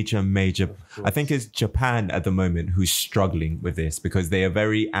major. I think it's Japan at the moment who's struggling with this because they are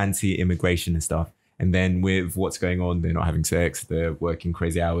very anti-immigration and stuff. And then with what's going on, they're not having sex, they're working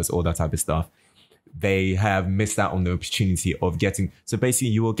crazy hours, all that type of stuff. They have missed out on the opportunity of getting. So basically,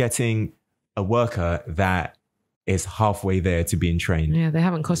 you are getting a worker that is halfway there to being trained. Yeah, they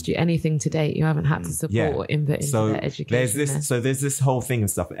haven't cost you anything to date. You haven't had to support or input into their education. There's this whole thing and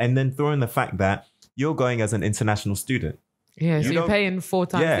stuff. And then throw in the fact that you're going as an international student. Yeah, so you're paying 4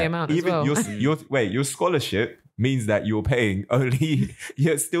 times the amount as well. Your scholarship means that you're paying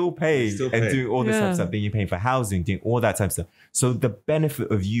you're still paying and doing all this type of stuff. Then you're paying for housing, doing all that type of stuff. So the benefit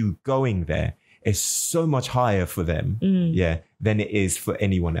of you going there is so much higher for them, than it is for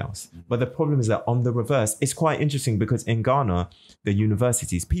anyone else. But the problem is that on the reverse, it's quite interesting because in Ghana, the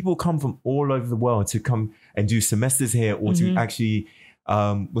universities, people come from all over the world to come and do semesters here or to actually,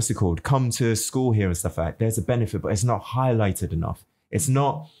 come to school here and stuff like that. There's a benefit, but it's not highlighted enough. It's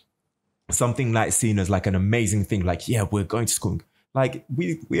not something like seen as like an amazing thing. Like, we're going to school. Like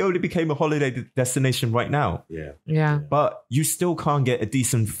we only became a holiday destination right now. Yeah. But you still can't get a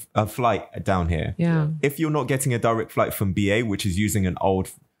decent flight down here. Yeah. If you're not getting a direct flight from BA, which is using an old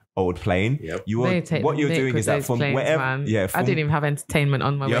plane, what you're doing is that from wherever. I didn't even have entertainment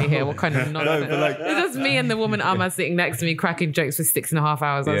on my way here. What kind of nonsense? It's just me and the woman Amma sitting next to me cracking jokes for 6.5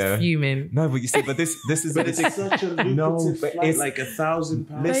 hours. I was fuming. No, but you see, this is but it's such a lucrative flight, like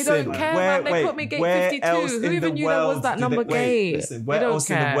 £1,000. They don't care, man. They put me gate 52. Who even knew there was that number gate? Listen, where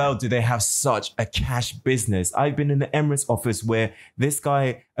else in the world do they have such a cash business? I've been in the Emirates office where this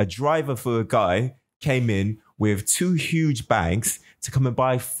guy, a driver for a guy, came in with 2 huge bags, to come and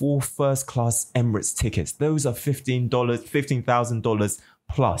buy 4 first-class Emirates tickets. Those are $15,000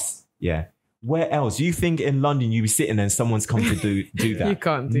 plus. Yeah. Where else? You think in London you'd be sitting there and someone's come to do that? You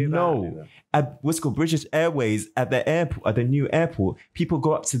can't do that. No. At what's called British Airways, at the airport, at the new airport, people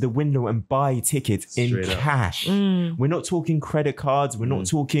go up to the window and buy tickets in Straight up. cash. We're not talking credit cards. We're not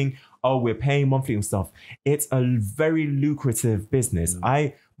talking, oh, we're paying monthly and stuff. It's a very lucrative business.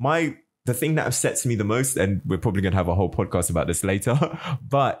 The thing that upsets me the most, and we're probably going to have a whole podcast about this later,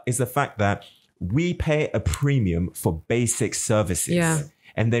 but it's the fact that we pay a premium for basic services. Yeah.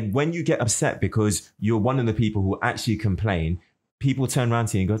 And then when you get upset because you're one of the people who actually complain, people turn around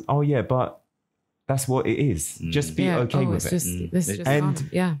to you and go, oh yeah, but that's what it is. Just be okay with it. This is just And fun.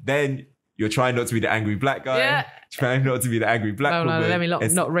 Yeah. then you're trying not to be the angry black guy. Yeah. Trying not to be the angry black No, woman. let me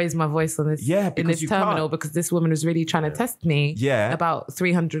not raise my voice on this. Yeah, in because this you terminal can't. because this woman was really trying to test me. Yeah. About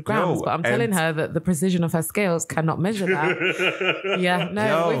 300 grams, No, but I'm telling and- her that the precision of her scales cannot measure that. Yeah, no,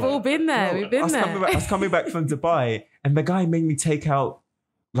 Yo. we've all been there. We've been there. I was coming back from Dubai and the guy made me take out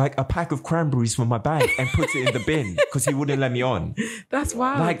like a pack of cranberries from my bag and put it in the bin because he wouldn't let me on. That's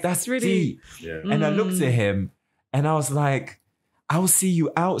wild. Like, that's really deep. Yeah. And I looked at him and I was like, I will see you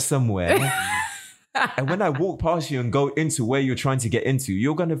out somewhere. And when I walk past you and go into where you're trying to get into,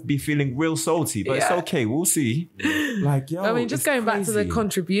 you're going to be feeling real salty, but it's Yeah. okay. We'll see. Like, yo, I mean, just it's going back to the crazy.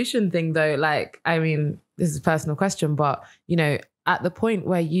 contribution thing though, like, I mean, this is a personal question, but you know, at the point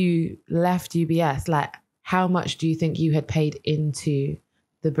where you left UBS, like how much do you think you had paid into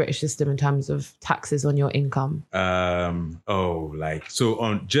the British system in terms of taxes on your income? So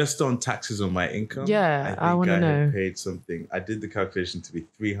on taxes on my income. Yeah, I think wanna had know. Paid something. I did the calculation to be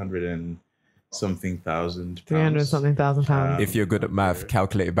 300 and something thousand. 300 something thousand pounds. If you're good at math,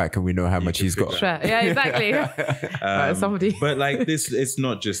 calculate it back and we know how much can he's got. figure Sure. Yeah, exactly. Somebody. But like this, it's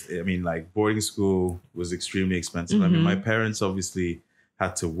not just. I mean, like boarding school was extremely expensive. I mean, my parents obviously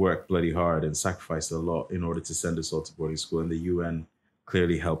had to work bloody hard and sacrifice a lot in order to send us all to boarding school, and the UN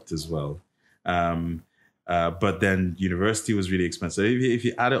clearly helped as well. But then university was really expensive. If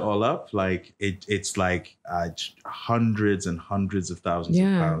you add it all up, like it's like hundreds and hundreds of thousands of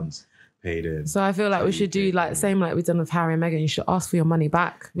pounds paid in. So I feel like we should do like same like we've done with Harry and Meghan. You should ask for your money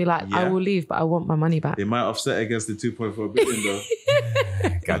back. Be like, I Yeah. will leave, but I want my money back. They might offset against the 2.4 billion though.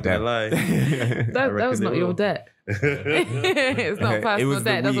 God Not damn. gonna lie. That reckon was they not your will. debt. It's not personal the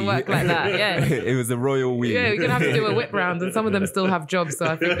debt. It doesn't we. work like that. Yeah. It was a royal we. Yeah, we're going to have to do a whip round and some of them still have jobs. So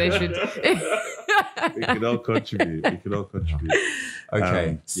I think they should. We can all contribute.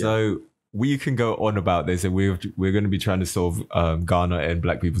 Okay, so we can go on about this and we're going to be trying to solve Ghana and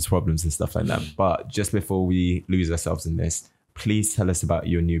black people's problems and stuff like that. But just before we lose ourselves in this, please tell us about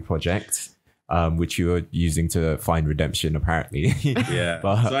your new project, which you are using to find redemption, apparently. Yeah.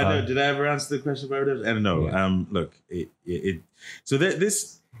 But, So I know, did I ever answer the question about redemption? I don't know. Yeah. Look, so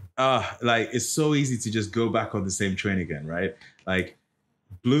this like it's so easy to just go back on the same train again, right? Like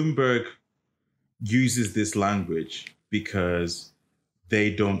Bloomberg uses this language because they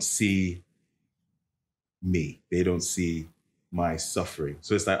don't see me. They don't see my suffering.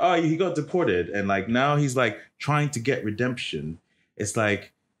 So it's like, oh, he got deported. And like now he's like trying to get redemption. It's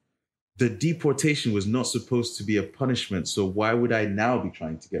like the deportation was not supposed to be a punishment. So why would I now be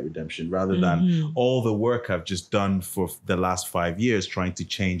trying to get redemption rather than all the work I've just done for the last 5 years trying to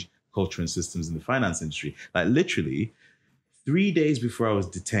change culture and systems in the finance industry? Like literally 3 days before I was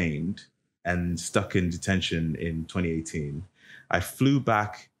detained and stuck in detention in 2018, I flew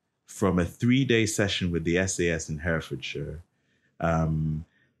back from a 3-day session with the SAS in Herefordshire,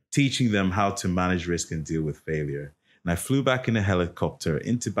 teaching them how to manage risk and deal with failure. And I flew back in a helicopter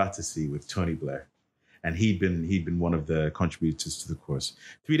into Battersea with Tony Blair. And he'd been one of the contributors to the course.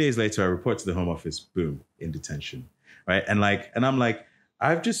 3 days later, I report to the Home Office, boom, in detention. Right. And I'm like,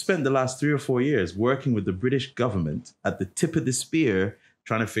 I've just spent the last 3 or 4 years working with the British government at the tip of the spear,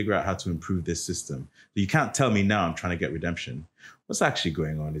 trying to figure out how to improve this system. So you can't tell me now I'm trying to get redemption. What's actually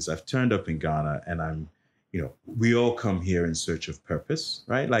going on is I've turned up in Ghana and we all come here in search of purpose,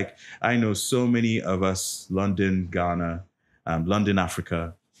 right? Like I know so many of us, London, Ghana, London,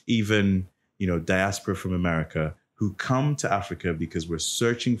 Africa, even, diaspora from America who come to Africa because we're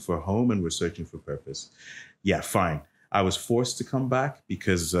searching for home and we're searching for purpose. Yeah, fine. I was forced to come back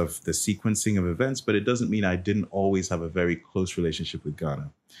because of the sequencing of events, but it doesn't mean I didn't always have a very close relationship with Ghana.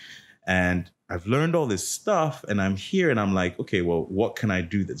 And I've learned all this stuff and I'm here and I'm like, okay, well, what can I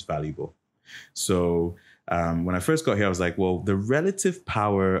do that's valuable? So when I first got here, I was like, well, the relative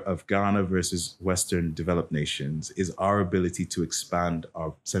power of Ghana versus Western developed nations is our ability to expand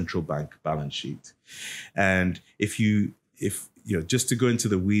our central bank balance sheet. And if just to go into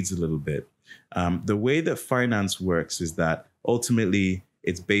the weeds a little bit, the way that finance works is that ultimately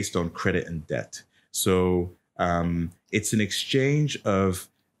it's based on credit and debt. So it's an exchange of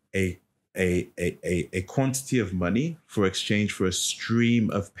a quantity of money for exchange for a stream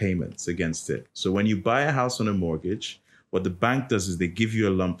of payments against it. So when you buy a house on a mortgage, what the bank does is they give you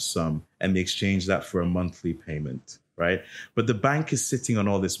a lump sum and they exchange that for a monthly payment, right? But the bank is sitting on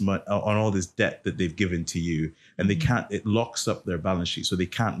all this on all this debt that they've given to you, and they can't. It locks up their balance sheet, so they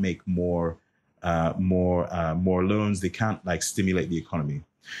can't make more loans. They can't like stimulate the economy.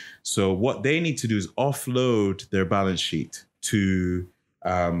 So what they need to do is offload their balance sheet to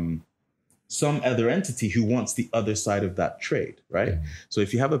some other entity who wants the other side of that trade, right? So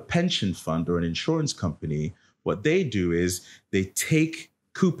if you have a pension fund or an insurance company, what they do is they take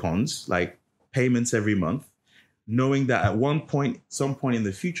coupons, like payments every month, knowing that at some point in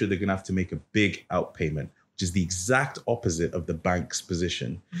the future, they're going to have to make a big outpayment, which is the exact opposite of the bank's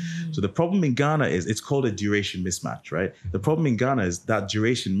position. So the problem in Ghana is it's called a duration mismatch, right? The problem in Ghana is that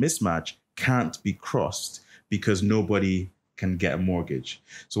duration mismatch can't be crossed because nobody can get a mortgage.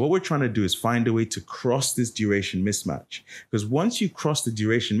 So what we're trying to do is find a way to cross this duration mismatch. Because once you cross the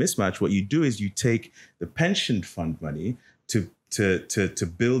duration mismatch, what you do is you take the pension fund money to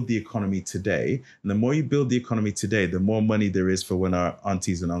build the economy today. And the more you build the economy today, the more money there is for when our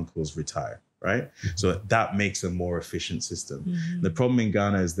aunties and uncles retire, right? So that makes a more efficient system. The problem in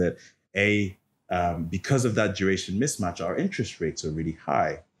Ghana is that because of that duration mismatch, our interest rates are really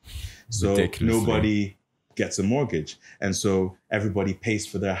high. So nobody gets a mortgage. And so everybody pays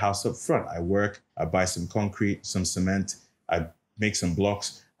for their house up front. I work, I buy some concrete, some cement, I make some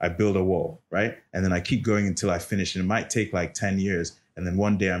blocks, I build a wall, right? And then I keep going until I finish. And it might take like 10 years. And then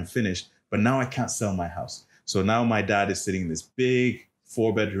one day I'm finished, but now I can't sell my house. So now my dad is sitting in this big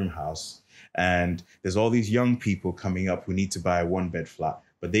 4-bedroom house, and there's all these young people coming up who need to buy a 1-bed flat,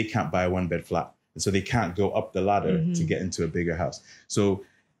 but they can't buy a 1-bed flat. And so they can't go up the ladder to get into a bigger house. So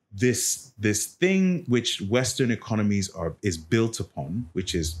this thing which Western economies is built upon,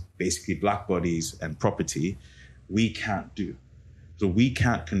 which is basically black bodies and property, we can't do. So we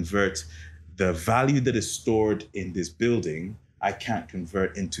can't convert the value that is stored in this building, I can't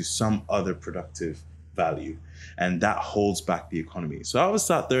convert into some other productive value. And that holds back the economy. So I was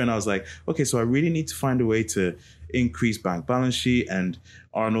sat there and I was like, okay, so I really need to find a way to increase bank balance sheet. And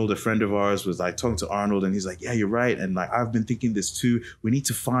Arnold, a friend of ours, was like talking to Arnold, and he's like, yeah, you're right. And like, I've been thinking this too. We need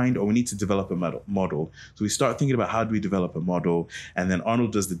to develop a model. So we start thinking about how do we develop a model? And then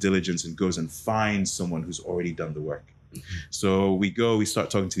Arnold does the diligence and goes and finds someone who's already done the work. So we start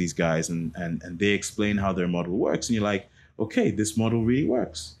talking to these guys, and they explain how their model works. And you're like, okay, this model really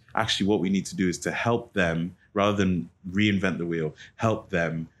works. Actually, what we need to do is to help them, rather than reinvent the wheel, help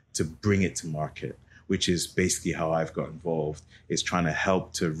them to bring it to market, which is basically how I've got involved, is trying to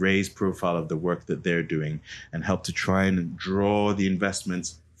help to raise profile of the work that they're doing and help to try and draw the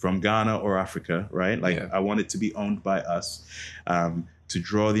investments from Ghana or Africa, right? Like I want it to be owned by us, to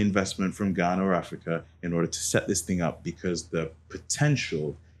draw the investment from Ghana or Africa in order to set this thing up, because the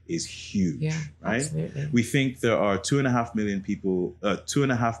potential is huge, right? Absolutely. We think there are 2.5 million people,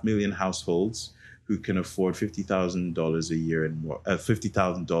 2.5 million households who can afford $50,000 a year and more,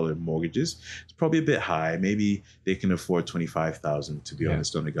 $50,000 mortgages. It's probably a bit high. Maybe they can afford $25,000, to be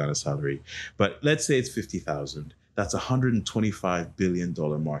honest, on a Ghana salary. But let's say it's 50,000. That's $125 billion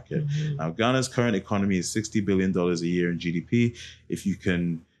market. Now, Ghana's current economy is $60 billion a year in GDP. If you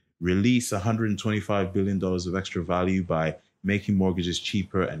can release $125 billion of extra value by making mortgages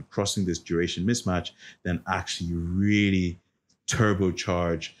cheaper and crossing this duration mismatch, then actually you really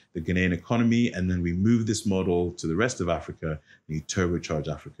turbocharge the Ghanaian economy. And then we move this model to the rest of Africa, and you turbocharge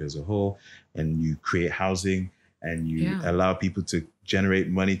Africa as a whole, and you create housing, and you allow people to generate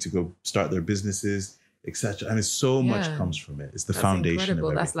money to go start their businesses, etc. And so much comes from it. It's the foundation incredible.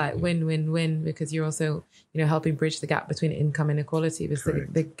 of everything. That's like win-win-win, because you're also, helping bridge the gap between income inequality. Because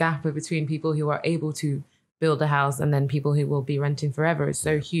the gap between people who are able to build a house and then people who will be renting forever is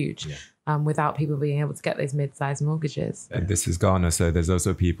so huge. Without people being able to get those mid-sized mortgages. And this is Ghana, so there's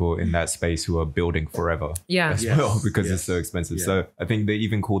also people in that space who are building forever as well, because it's so expensive. So I think they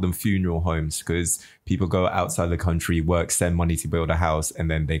even call them funeral homes, because people go outside the country, work, send money to build a house,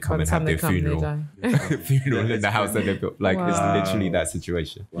 and then they come and have their funeral in the house that they built. Like it's literally that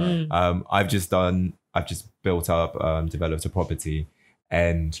situation. I've just built up, developed a property,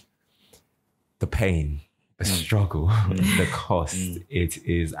 and the pain, the struggle, the cost, it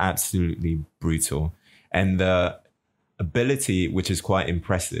is absolutely brutal. And the ability, which is quite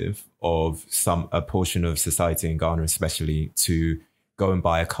impressive, of a portion of society in Ghana especially, to go and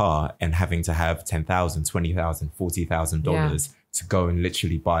buy a car and having to have $10,000, $20,000, $40,000 to go and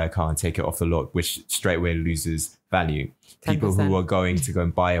literally buy a car and take it off the lot, which straight away loses value. 10%. People who are going to go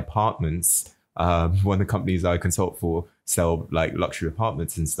and buy apartments, one of the companies I consult for sell like luxury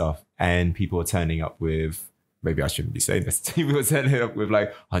apartments and stuff, and people are turning up with, maybe I shouldn't be saying this, people are turning up with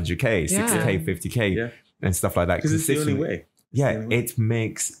like 100K, 60K, 50K and stuff like that. Because it's the only way. It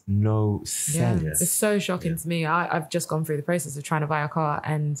makes no sense. It's so shocking to me. I've just gone through the process of trying to buy a car,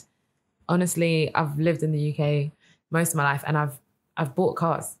 and honestly, I've lived in the UK most of my life, and I've bought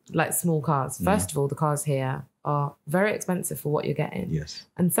cars, like small cars. First of all, the cars here are very expensive for what you're getting. Yes.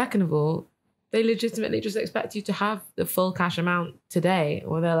 And second of all, they legitimately just expect you to have the full cash amount today,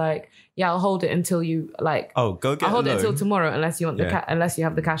 or they're like, "Yeah, I'll hold it until you like." Oh, go get. I'll hold it until tomorrow, unless you want unless you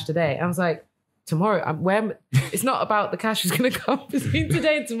have the cash today. And I was like, tomorrow, it's not about the cash is going to come between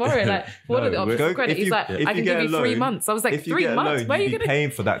today and tomorrow. Like, what are the options for credit? He's like, I can give you 3 months. I was like, 3 months? Where are you going to paying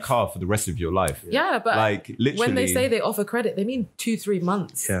for that car for the rest of your life? Yeah, but like literally, when they say they offer credit, they mean 2-3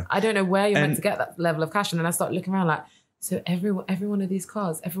 months. Yeah. I don't know where you're meant to get that level of cash. And then I start looking around like, so every one of these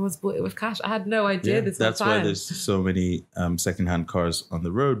cars, everyone's bought it with cash. I had no idea this whole time. That's why there's so many secondhand cars on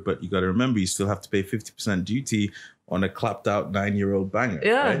the road. But you got to remember, you still have to pay 50% duty on a clapped out 9-year-old banger.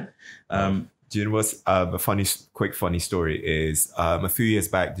 Yeah. Right? Do you know what's a quick funny story is a few years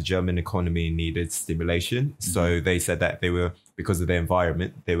back, the German economy needed stimulation. So they said that they were, because of their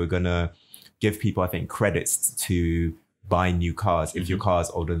environment, they were going to give people, I think, credits to buy new cars. If your car's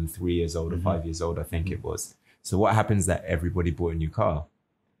older than 3 years old or 5 years old, I think it was. So what happens that everybody bought a new car?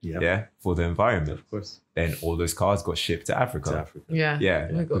 Yeah, for the environment. Of course. Then all those cars got shipped to Africa. Yeah.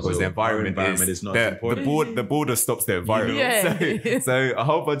 Because So the environment is not important. The border stops the environment. So a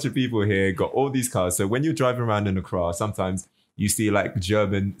whole bunch of people here got all these cars. So when you're driving around in a car, sometimes you see like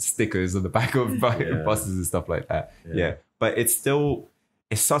German stickers on the back of buses and stuff like that. Yeah. But it's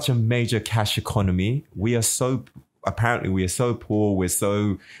such a major cash economy. We are so poor, we're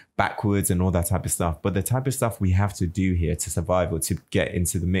so backwards and all that type of stuff. But the type of stuff we have to do here to survive or to get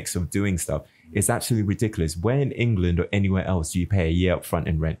into the mix of doing stuff is absolutely ridiculous. Where in England or anywhere else do you pay a year up front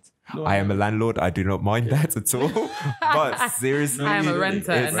in rent? No, I am a landlord. I do not mind that at all. But seriously, I am a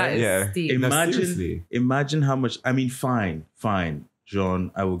renter, and that is steep. Imagine how much. I mean, fine,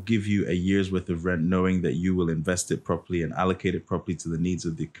 John. I will give you a year's worth of rent, knowing that you will invest it properly and allocate it properly to the needs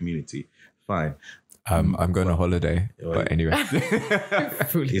of the community. Fine. I'm going on holiday, but anyway,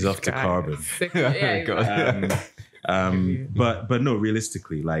 he's off to carbon. But no,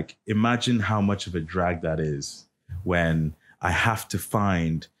 realistically, like imagine how much of a drag that is when I have to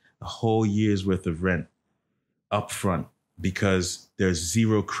find a whole year's worth of rent up front because there's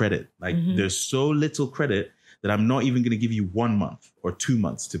zero credit. Like there's so little credit that I'm not even going to give you 1 month or 2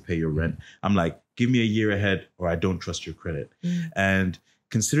 months to pay your rent. I'm like, give me a year ahead or I don't trust your credit. And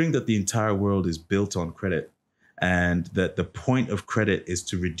considering that the entire world is built on credit and that the point of credit is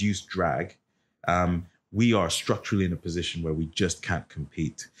to reduce drag, we are structurally in a position where we just can't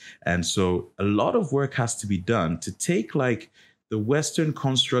compete. And so a lot of work has to be done to take like the Western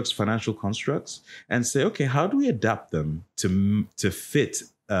constructs, financial constructs, and say, okay, how do we adapt them to fit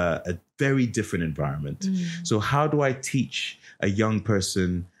a very different environment? So how do I teach a young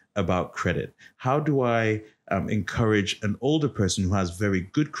person about credit? How do I encourage an older person who has very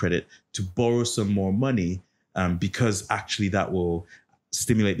good credit to borrow some more money because actually that will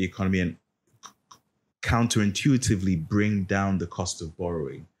stimulate the economy and counterintuitively bring down the cost of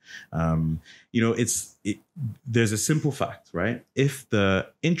borrowing? There's a simple fact, right? If the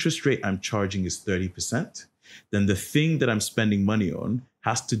interest rate I'm charging is 30%, then the thing that I'm spending money on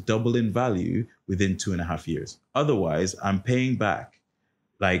has to double in value within 2.5 years. Otherwise, I'm paying back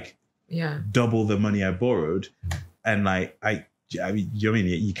like double the money I borrowed. And like,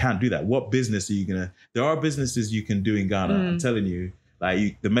 you can't do that. What business are you there are businesses you can do in Ghana. I'm telling you,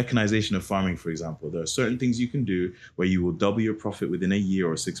 like the mechanization of farming, for example, there are certain things you can do where you will double your profit within a year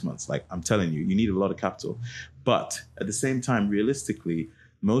or 6 months. Like I'm telling you, you need a lot of capital. But at the same time, realistically,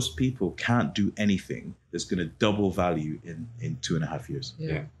 most people can't do anything that's going to double value in 2.5 years.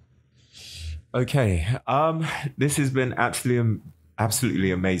 Yeah. Okay. This has been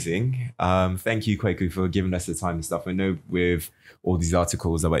absolutely amazing. Thank you, Kweku, for giving us the time and stuff. I know with all these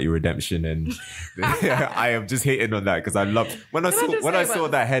articles about your redemption, and I am just hating on that because I love when I saw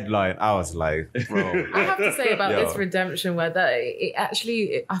that headline, I was like, bro. I have to say about this redemption where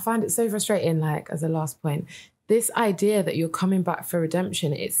I find it so frustrating. Like as a last point, this idea that you're coming back for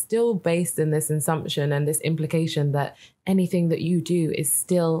redemption, it's still based in this assumption and this implication that anything that you do is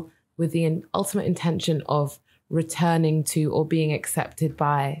still with the ultimate intention of returning to or being accepted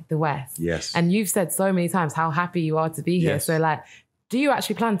by the West. Yes. And you've said so many times how happy you are to be here. Yes. So like, do you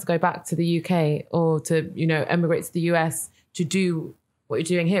actually plan to go back to the UK or to, you know, emigrate to the US to do what you're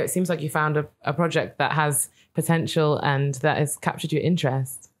doing here? It seems like you found a project that has potential and that has captured your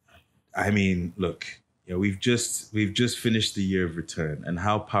interest. I mean, look, you know, we've just finished the year of return, and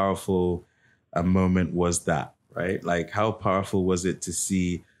how powerful a moment was that, right? Like, how powerful was it to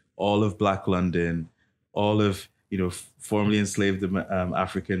see all of Black London, all of, you know, formerly enslaved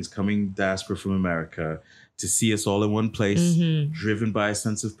Africans coming diaspora from America, to see us all in one place, driven by a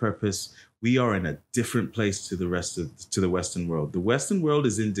sense of purpose. We are in a different place to the Western world. The Western world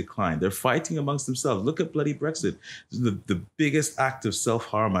is in decline. They're fighting amongst themselves. Look at bloody Brexit. This is the biggest act of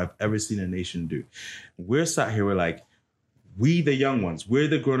self-harm I've ever seen a nation do. We're sat here, we're like, we the young ones, we're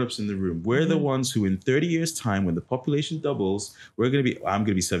the grown-ups in the room. We're the ones who in 30 years time, when the population doubles, I'm going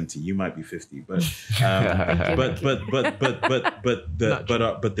to be 70, you might be 50, but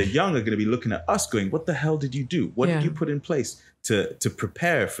the young are going to be looking at us going, what the hell did you do? What did you put in place to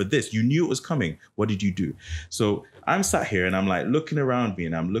prepare for this? You knew it was coming. What did you do? So I'm sat here and I'm like looking around me,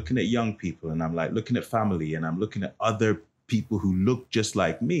 and I'm looking at young people, and I'm like looking at family, and I'm looking at other people who look just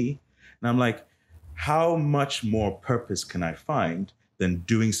like me. And I'm like, how much more purpose can I find than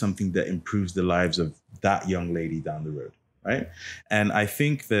doing something that improves the lives of that young lady down the road, right? And I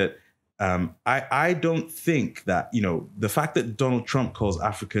think that I don't think that, you know, the fact that Donald Trump calls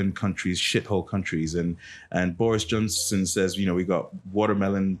African countries shithole countries, and Boris Johnson says, you know, we got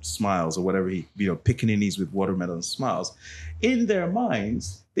watermelon smiles or whatever, pickaninnies with watermelon smiles, in their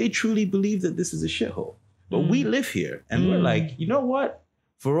minds, they truly believe that this is a shithole. But we live here and we're like, you know what?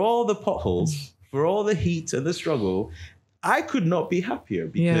 For all the potholes, for all the heat and the struggle, I could not be happier,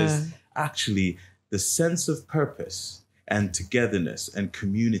 because actually the sense of purpose and togetherness and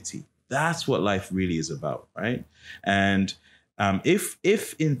community, that's what life really is about, right? And if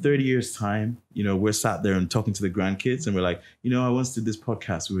in 30 years time, you know, we're sat there and talking to the grandkids and we're like, you know, I once did this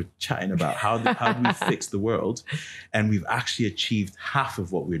podcast, we were chatting about how do we fix the world, and we've actually achieved half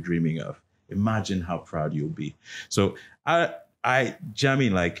of what we're dreaming of. Imagine how proud you'll be. So I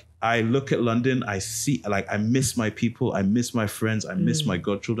look at London, I see, like, I miss my people, I miss my friends, I miss my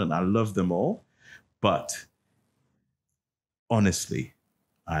godchildren, I love them all. But honestly,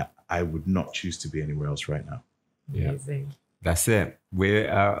 I would not choose to be anywhere else right now. Amazing. That's it.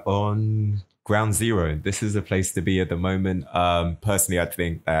 We're on ground zero. This is the place to be at the moment. Personally, I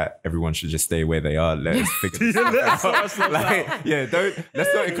think that everyone should just stay where they are. Let's figure this out.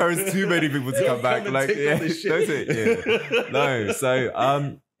 Let's not encourage too many people to come back. No.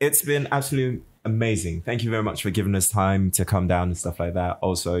 So it's been absolutely amazing. Thank you very much for giving us time to come down and stuff like that.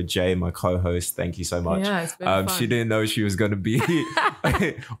 Also, Jay, my co-host, thank you so much. Yeah, it's been fun. She didn't know she was going to be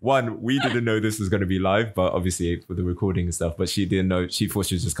one. We didn't know this was going to be live, but obviously for the recording and stuff. But she didn't know. She thought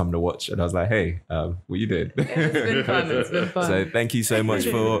she was just coming to watch, and I was like, "Hey, what you did?" It's been fun. It's been fun. So thank you so much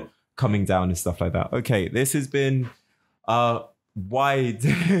for coming down and stuff like that. Okay, this has been a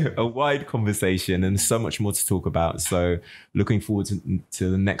wide conversation and so much more to talk about. So looking forward to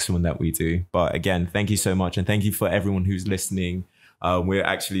the next one that we do. But again, thank you so much. And thank you for everyone who's listening. We're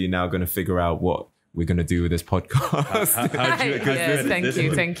actually now going to figure out what we're going to do with this podcast. Thank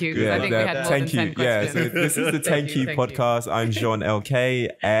you. I think we had more than 10 questions. Yeah, so this is the Thank You podcast. I'm Jean LK,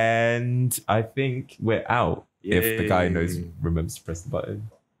 and I think we're out. Yay. If the guy remembers to press the button.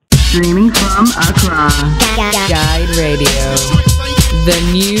 Streaming from Accra. Guide Radio. The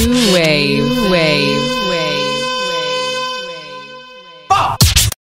new wave.